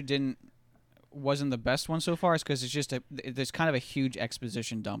this issue wasn't the best one so far is because it's just there's kind of a huge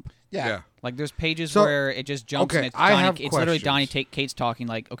exposition dump. yeah. Like there's pages So- where it just jumps okay, and it's I Donny, have it's literally Donny questions. Cates talking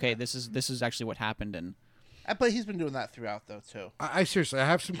like, okay, this is actually what happened, and But he's been doing that throughout, though, too. I seriously, I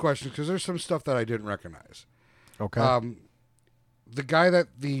have some questions because there's some stuff that I didn't recognize. Okay. The guy that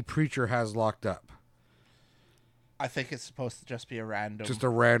the preacher has locked up, I think it's supposed to just be a random. just a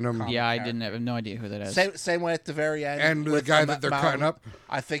random, Comic yeah, I character. have no idea who that is. Same way at the very end. and the with guy the that they're mountain. cutting up.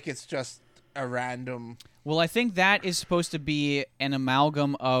 I think it's just a random. Well, I think that is supposed to be an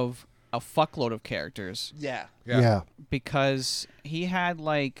amalgam of a fuckload of characters Yeah. Yeah. because he had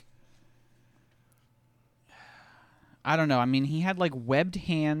like I don't know. I mean, he had like webbed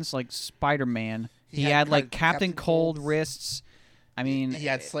hands like Spider-Man. He had like Captain Cold Cold's- wrists. I mean, He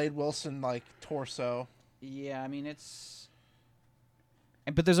had Slade Wilson like torso. yeah, I mean it's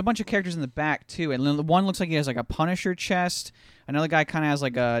but there's a bunch of characters in the back too. And then the one looks like he has like a Punisher chest. Another guy kind of has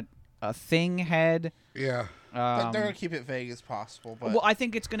like a thing head. Yeah. But they're gonna keep it vague as possible. But Well, I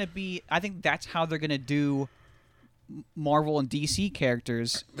think it's gonna be. I think that's how they're gonna do Marvel and DC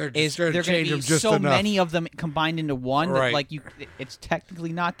characters. They're is just gonna they're change be them just so enough. many of them combined into one that Right. like it's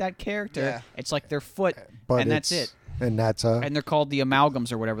technically not that character. Yeah. It's like their foot, But and that's it's- it. And that's a And they're called the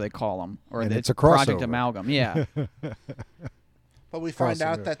amalgams or whatever they call them, or And the it's a Project crossover. Amalgam. Yeah. But we find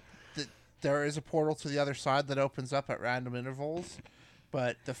out Crossover. that there is a portal to the other side that opens up at random intervals.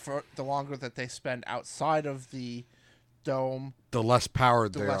 But the longer that they spend outside of the dome, The less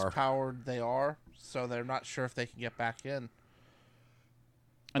powered the they less are. powered they are. So they're not sure if they can get back in.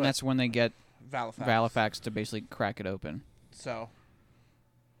 And that's when they get Valifax. Valifax to basically crack it open. So,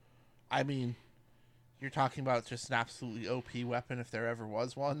 I mean, you're talking about just an absolutely OP weapon if there ever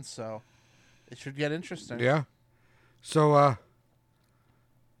was one. So, it should get interesting. Yeah. So, I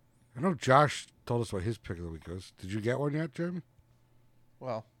know Josh told us what his pick of the week was. Did you get one yet, Jeremy?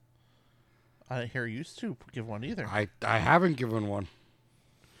 Well, I didn't hear you used to give one either. I haven't given one.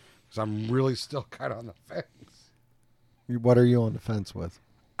 Because I'm really still kind of on the fence. what are you on the fence with?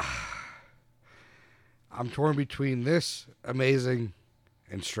 I'm torn between this, Amazing,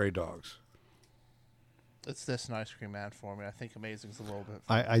 and Stray Dogs. It's this and Ice Cream Man for me. I think Amazing's a little bit.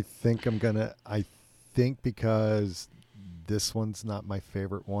 I think I'm gonna. I think because this one's not my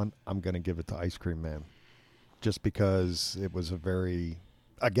favorite one, I'm gonna give it to Ice Cream Man, just because it was a very,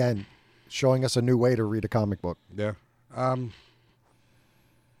 again, showing us a new way to read a comic book. Yeah.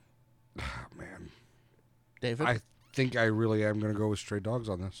 Man. David? I think I really am going to go with Stray Dogs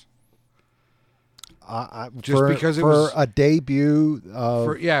on this. Just for, because it for was- a debut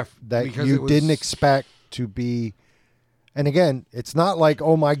Yeah. that because you it was- didn't expect to be. And again, it's not like,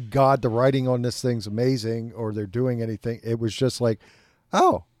 oh my God, the writing on this thing's amazing or they're doing anything. It was just like,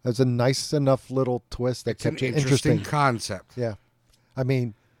 oh, there's a nice enough little twist that It's an kept you interesting interesting. concept. Yeah. I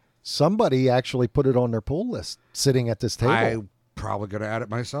mean, somebody actually put it on their pull list sitting at this table. I'm probably going to add it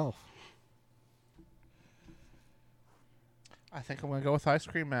myself. I think I'm going to go with Ice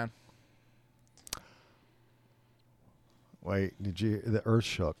Cream Man. Wait, did you? The earth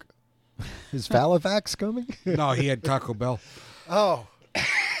shook. Is Valivax coming? No, he had Taco Bell. Oh.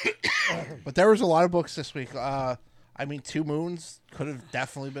 But there was a lot of books this week. I mean, Two Moons could have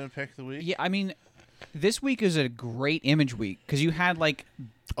definitely been a pick of the week. Yeah, I mean, this week is a great Image week because you had like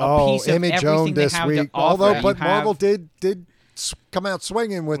a piece of Image everything owned they this have to week. offer. Although, You but have- Marvel did come out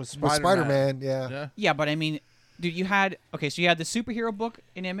swinging with Spider-Man. Spider-Man. Yeah. Yeah. Yeah, but I mean, dude, you had so you had the superhero book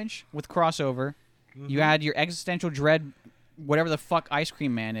in Image with crossover. You had your existential dread, whatever the fuck Ice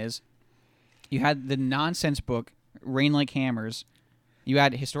Cream Man is. You had the nonsense book, Rain Like Hammers. You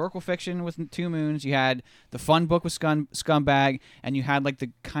had historical fiction with Two Moons. You had the fun book with Scumbag, and you had like the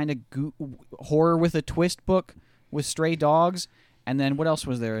kind of horror with a twist book with Stray Dogs. And then what else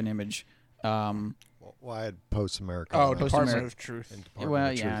was there in Image? Well, I had Post America. Oh, Post Department America. of Truth.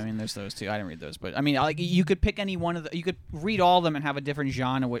 Well, yeah, I mean, there's those two. I didn't read those, but I mean, like, you could pick any one of the. You could read all of them and have a different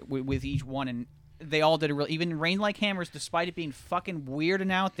genre with each one, and they all did a real. Even Rain Like Hammers, despite it being fucking weird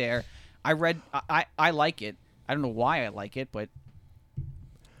and out there, I read. I like it. I don't know why I like it, but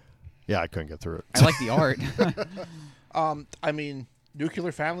Yeah, I couldn't get through it. I like the art. I mean,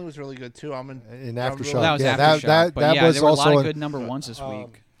 Nuclear Family was really good too. In I'm Aftershock. really- Well, that was yeah, Aftershock, that but yeah, was there were a also lot of an- good number ones this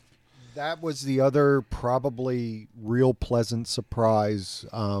week. That was the other probably real pleasant surprise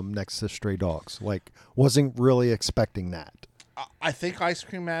next to Stray Dogs. Like, wasn't really expecting that. I think Ice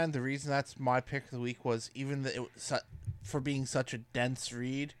Cream Man, the reason that's my pick of the week was even that it was for being such a dense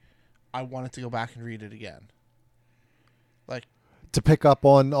read, I wanted to go back and read it again. Like To pick up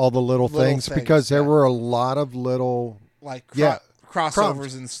on all the little things, things, because there yeah. were a lot of little crossovers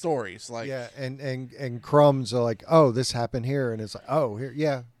crumbs. and stories. Like yeah, and crumbs are like, oh, this happened here, and it's like, oh, here,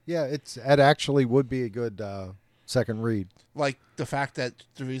 yeah, it actually would be a good second read. like the fact that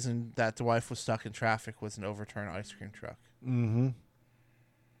the reason that the wife was stuck in traffic was an overturned ice cream truck. Mm-hmm.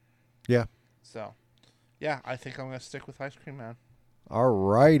 Yeah. So, yeah, I think I'm gonna stick with Ice Cream Man. All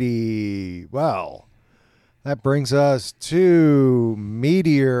righty. Well, that brings us to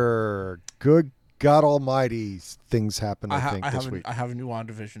Meteor. Good God Almighty, things happened, I think, this week. I have a new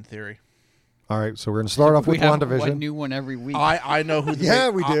WandaVision theory. All right, so we're going to start off we with have WandaVision. one new one every week. I know who.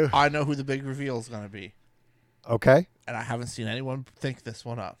 We do. I know who the big reveal is going to be, Okay. and I haven't seen anyone think this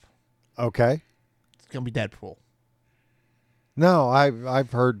one up. Okay. It's going to be Deadpool. No,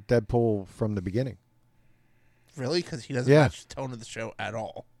 I've heard Deadpool from the beginning. Really? Because he doesn't Yeah. match the tone of the show at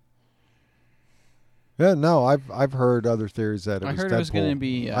all. Yeah, no, I've heard other theories that it I was heard Deadpool. it was going to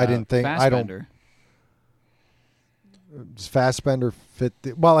be. I didn't think. I don't. Fassbender. Does Fassbender fit?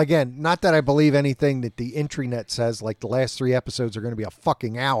 Well, again, not that I believe anything that the intranet says. Like the last 3 episodes are going to be a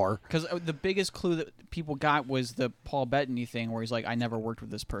fucking hour. Because the biggest clue that people got was the Paul Bettany thing, where he's like, "I never worked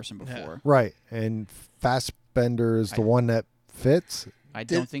with this person before." Right, and Fassbender is the one that fits. I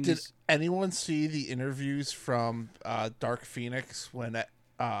don't think Did he's. anyone see the interviews from Dark Phoenix when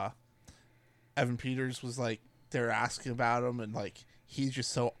Evan Peters was like, they're asking about him and like he's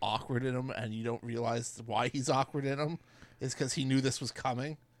just so awkward in them, and you don't realize why he's awkward in them is because he knew this was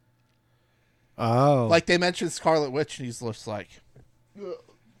coming. Oh, Like they mentioned Scarlet Witch, and he's just like,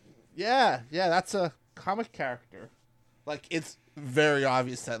 yeah, that's a comic character. Like it's very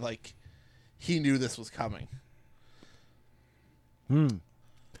obvious that like he knew this was coming.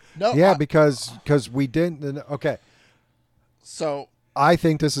 No, yeah, because we didn't. Okay, so I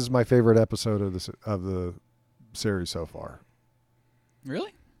think this is my favorite episode of the series so far.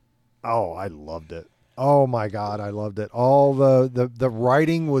 Really? Oh, I loved it. Oh my God, I loved it. All the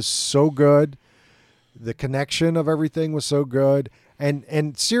writing was so good. The connection of everything was so good.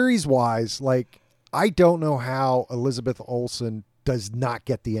 And series wise, like I don't know how Elizabeth Olsen does not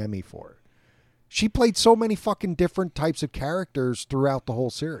get the Emmy for it. She played so many fucking different types of characters throughout the whole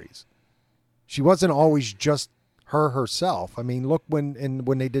series. She wasn't always just herself. I mean, look when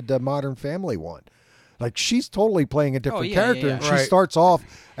they did the Modern Family one. Like she's totally playing a different character. yeah. And she Right. starts off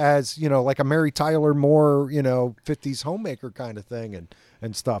as, like a Mary Tyler Moore, 50s homemaker kind of thing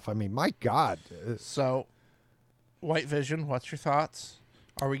and stuff. I mean, my God. So, White Vision, what's your thoughts?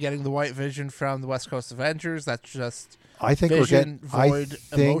 Are we getting the White Vision from the West Coast Avengers? That's just I think Vision, we're getting void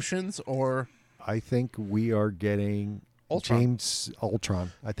emotions, or I think we are getting Ultron. James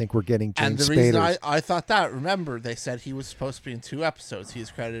Ultron. I think we're getting and James the reason Spader. I thought that, remember, they said he was supposed to be in 2 episodes. He is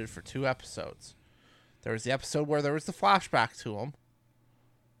credited for 2 episodes. There was the episode where there was the flashback to him.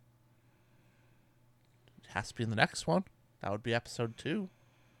 It has to be in the next one. That would be episode 2.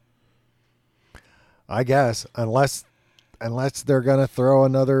 I guess, unless they're gonna throw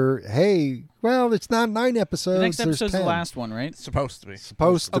another. Hey, well, it's not 9 episodes. The next there's episode's the 10. last one, right? It's supposed to be.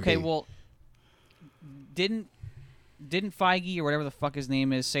 Supposed to Okay, be. well, didn't Feige or whatever the fuck his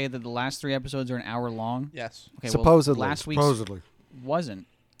name is say that the last 3 episodes are an hour long? Yes. Okay, Supposedly. well, last week's Supposedly. wasn't.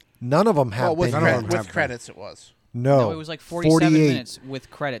 None of them have Well, with, been. None of them with have been. credits, it was. No, No, it was like 47 48 minutes with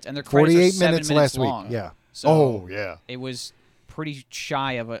credits, and their credits 48 are 7 minutes minutes last long. week. Yeah. So Oh yeah. it was pretty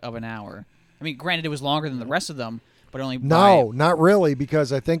shy of an hour. I mean, granted, it was longer than the rest of them, but only No, not really,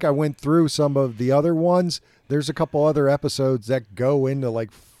 because I think I went through some of the other ones. There's a couple other episodes that go into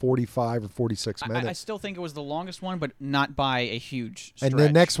like 45 or 46 minutes. I still think it was the longest one, but not by a huge stretch. And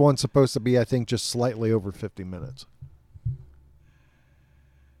the next one's supposed to be, I think, just slightly over 50 minutes.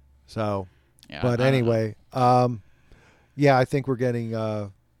 So, Yeah, I but don't know. anyway, yeah, I think we're getting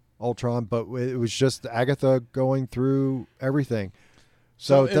Ultron, but it was just Agatha going through everything.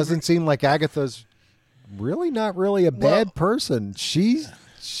 So it doesn't seem like Agatha's really not really a bad person. She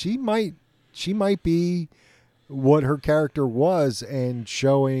might be what her character was, and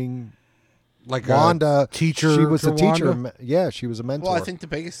showing Like Wanda a teacher. She was to a teacher. Wanda? Yeah, she was a mentor. Well, I think the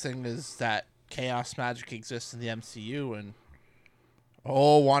biggest thing is that chaos magic exists in the MCU, and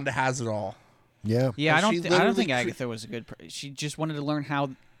Wanda has it all. Yeah. Yeah, I Well, don't. she I don't literally think cre- Agatha was a good. She just wanted to learn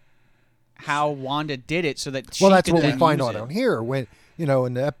how Wanda did it, so that she Well, that's could what we then find use out it. on here. When in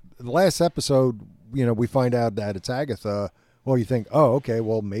the last episode, we find out that it's Agatha. Well, you think, oh, okay,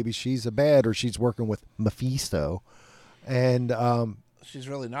 well, maybe she's a bad, or she's working with Mephisto, and She's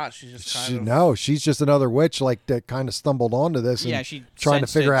really not. She's just kind she, of no, she's just another witch, like that kind of stumbled onto this. Yeah, and she trying to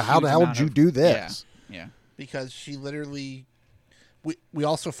sensed figure a out how the huge hell amount did you of- do this. Yeah. because she literally. We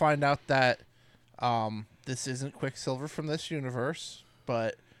also find out that this isn't Quicksilver from this universe,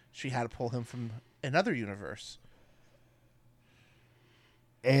 but she had to pull him from another universe.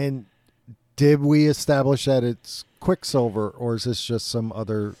 And did we establish that it's Quicksilver, or is this just some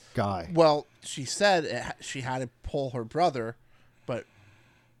other guy? Well, she said she had to pull her brother, but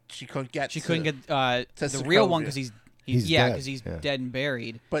she couldn't get. She to- couldn't get to the real one Sokovia. because he's He's yeah, dead. because he's Yeah. dead and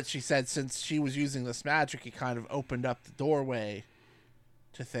buried. But she said since she was using this magic, it kind of opened up the doorway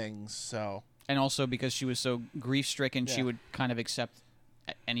to things. So And also because she was so grief stricken, she Yeah. would kind of accept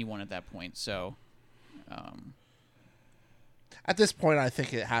anyone at that point. So, At this point, I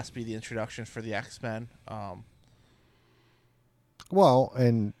think it has to be the introduction for the X-Men. Well,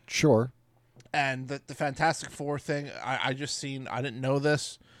 and sure. And the Fantastic Four thing, I didn't know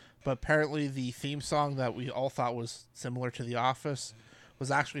this, but apparently the theme song that we all thought was similar to The Office was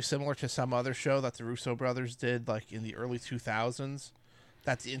actually similar to some other show that the Russo brothers did, like in the early 2000s.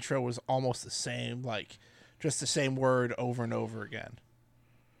 That the intro was almost the same, like just the same word over and over again.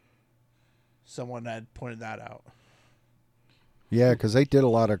 Someone had pointed that out. Yeah, because they did a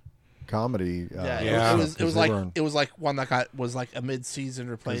lot of comedy. It was because they were it was like one that was like a mid-season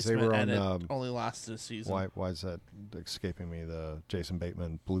replacement, were and on, it only lasted a season. why is that escaping me? The Jason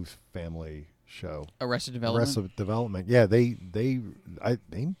Bateman Blue Family show, Arrested Development. Arrested Development. Yeah, they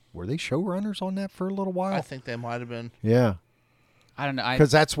were they showrunners on that for a little while. I think they might have been. Yeah, I don't know.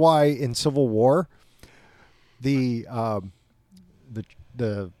 because that's why in Civil War, the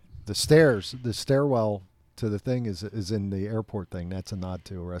stairwell to the thing is in the airport thing. That's a nod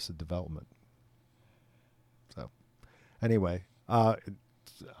to Arrested Development. So, anyway,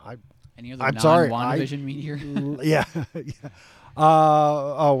 Any other I'm sorry, non-WandaVision meteor? yeah. Yeah.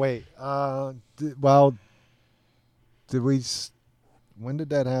 Oh wait. Did we? When did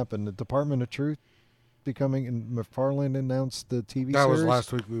that happen? The Department of Truth becoming, and McFarlane announced the TV That series. was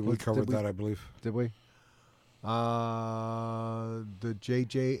last week. We Did covered we- that, I believe. Did we? The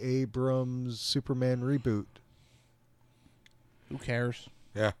J.J. Abrams Superman reboot. Who cares?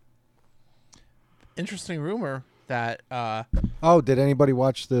 Yeah. Interesting rumor that Oh, did anybody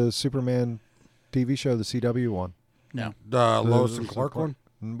watch the Superman TV show, the CW one? no, The Lois and the Clark one?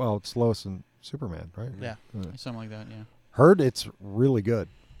 Well, it's Lois and Superman, right? yeah. Something like that, yeah. Heard it's really good.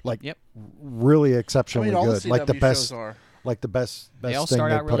 Like, Yep. really I exceptionally mean, all good. the CW Like the best, shows are. like the best They all thing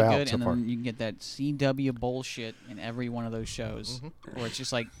start they out put really out good, so and far. then you can get that CW bullshit in every one of those shows, Mm-hmm. where it's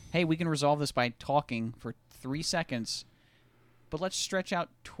just like, hey, we can resolve this by talking for 3 seconds, but let's stretch out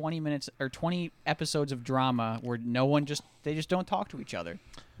 20 minutes or 20 episodes of drama where they just don't talk to each other.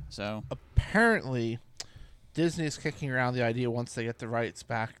 So Apparently, Disney is kicking around the idea once they get the rights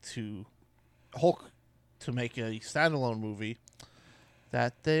back to Hulk to make a standalone movie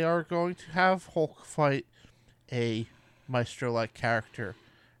that they are going to have Hulk fight a Maestro-like character,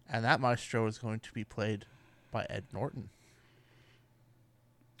 and that Maestro is going to be played by Ed Norton.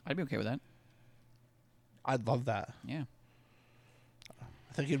 I'd be okay with that. I'd love that. Yeah.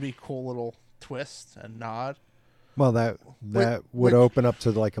 I think it'd be a cool little twist and nod. Well, that would which- open up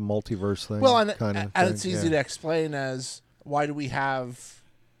to like a multiverse thing. Well, and kind of it's easy to explain as why do we have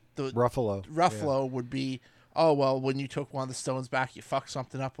the Ruffalo. Ruffalo would be, oh, well, when you took one of the stones back, you fucked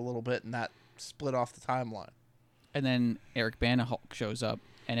something up a little bit, and that split off the timeline. And then Eric Bana Hulk shows up,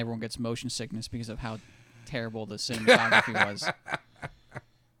 and everyone gets motion sickness because of how terrible the cinematography was.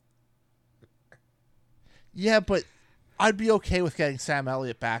 Yeah, but I'd be okay with getting Sam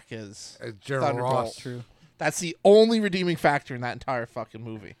Elliott back as General Thunderbolt. Ross. True. That's the only redeeming factor in that entire fucking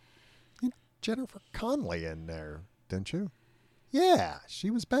movie. Jennifer Connelly in there, didn't you? Yeah, she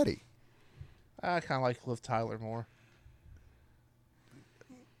was Betty. I kind of like Liv Tyler more.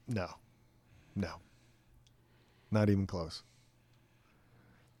 No, not even close.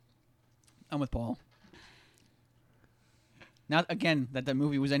 I'm with Paul. Not again that the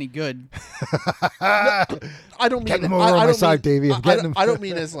movie was any good. I don't mean Getting him I over on my don't side, mean- Davey. I'm I getting don't- him. I don't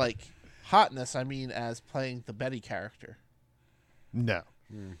mean as like hotness. I mean as playing the Betty character. No,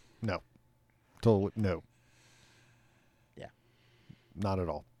 no, totally no. Yeah. Not at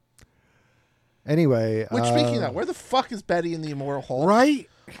all. Anyway, Which, speaking of that, where the fuck is Betty in the Immortal Hulk? Right?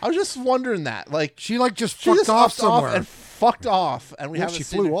 I was just wondering that. Like, She like just she fucked just off hopped somewhere. and fucked off, and we yeah, haven't she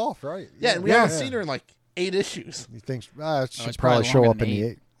seen flew her. off, right? Yeah, and we Yeah. haven't seen her in like 8 issues. You think she it's should probably probably show longer up in than the 8.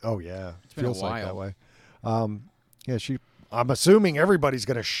 eight? Oh yeah, been a feels like that while. way. Yeah, she. I'm assuming everybody's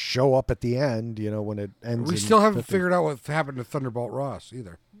going to show up at the end. You know, when it ends. We in still haven't 50. figured out what happened to Thunderbolt Ross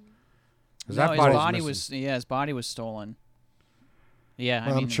either. 'Cause No, that his body's body missing. his body was stolen. Yeah,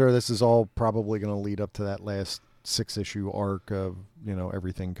 I'm sure this is all probably going to lead up to that last 6-issue arc of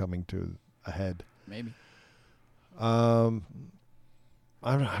everything coming to a head. maybe. I'm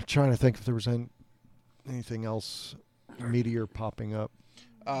trying to think if there was anything else meteor popping up.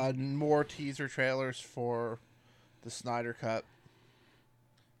 More teaser trailers for the Snyder Cut,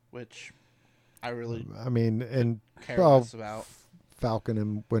 which I really I mean, and care oh, less about. Falcon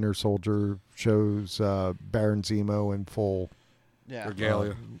and Winter Soldier shows Baron Zemo in full Yeah.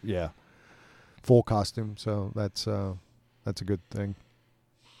 Regalia. full costume. So that's a good thing.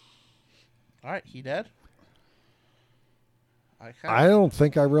 All right, he dead? I don't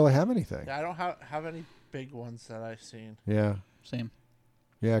think I really have anything. I don't have any big ones that I've seen. Yeah, Same.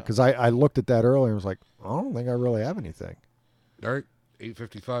 yeah. Because I looked at that earlier and was like, I don't think I really have anything. All right,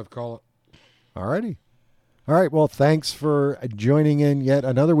 8:55. Call it. All righty. All right. Well, thanks for joining in yet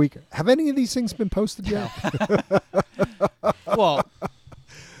another week. Have any of these things been posted yet? Well,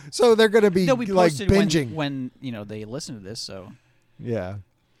 So they're going to be they'll be like posted binging. when they listen to this. So Yeah.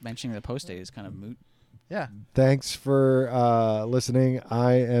 mentioning the post date is kind of moot. Yeah. Thanks for listening.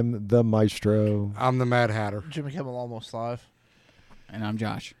 I am the Maestro. I'm the Mad Hatter. Jimmy Kimmel Almost Live. And I'm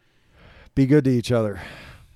Josh. Be good to each other.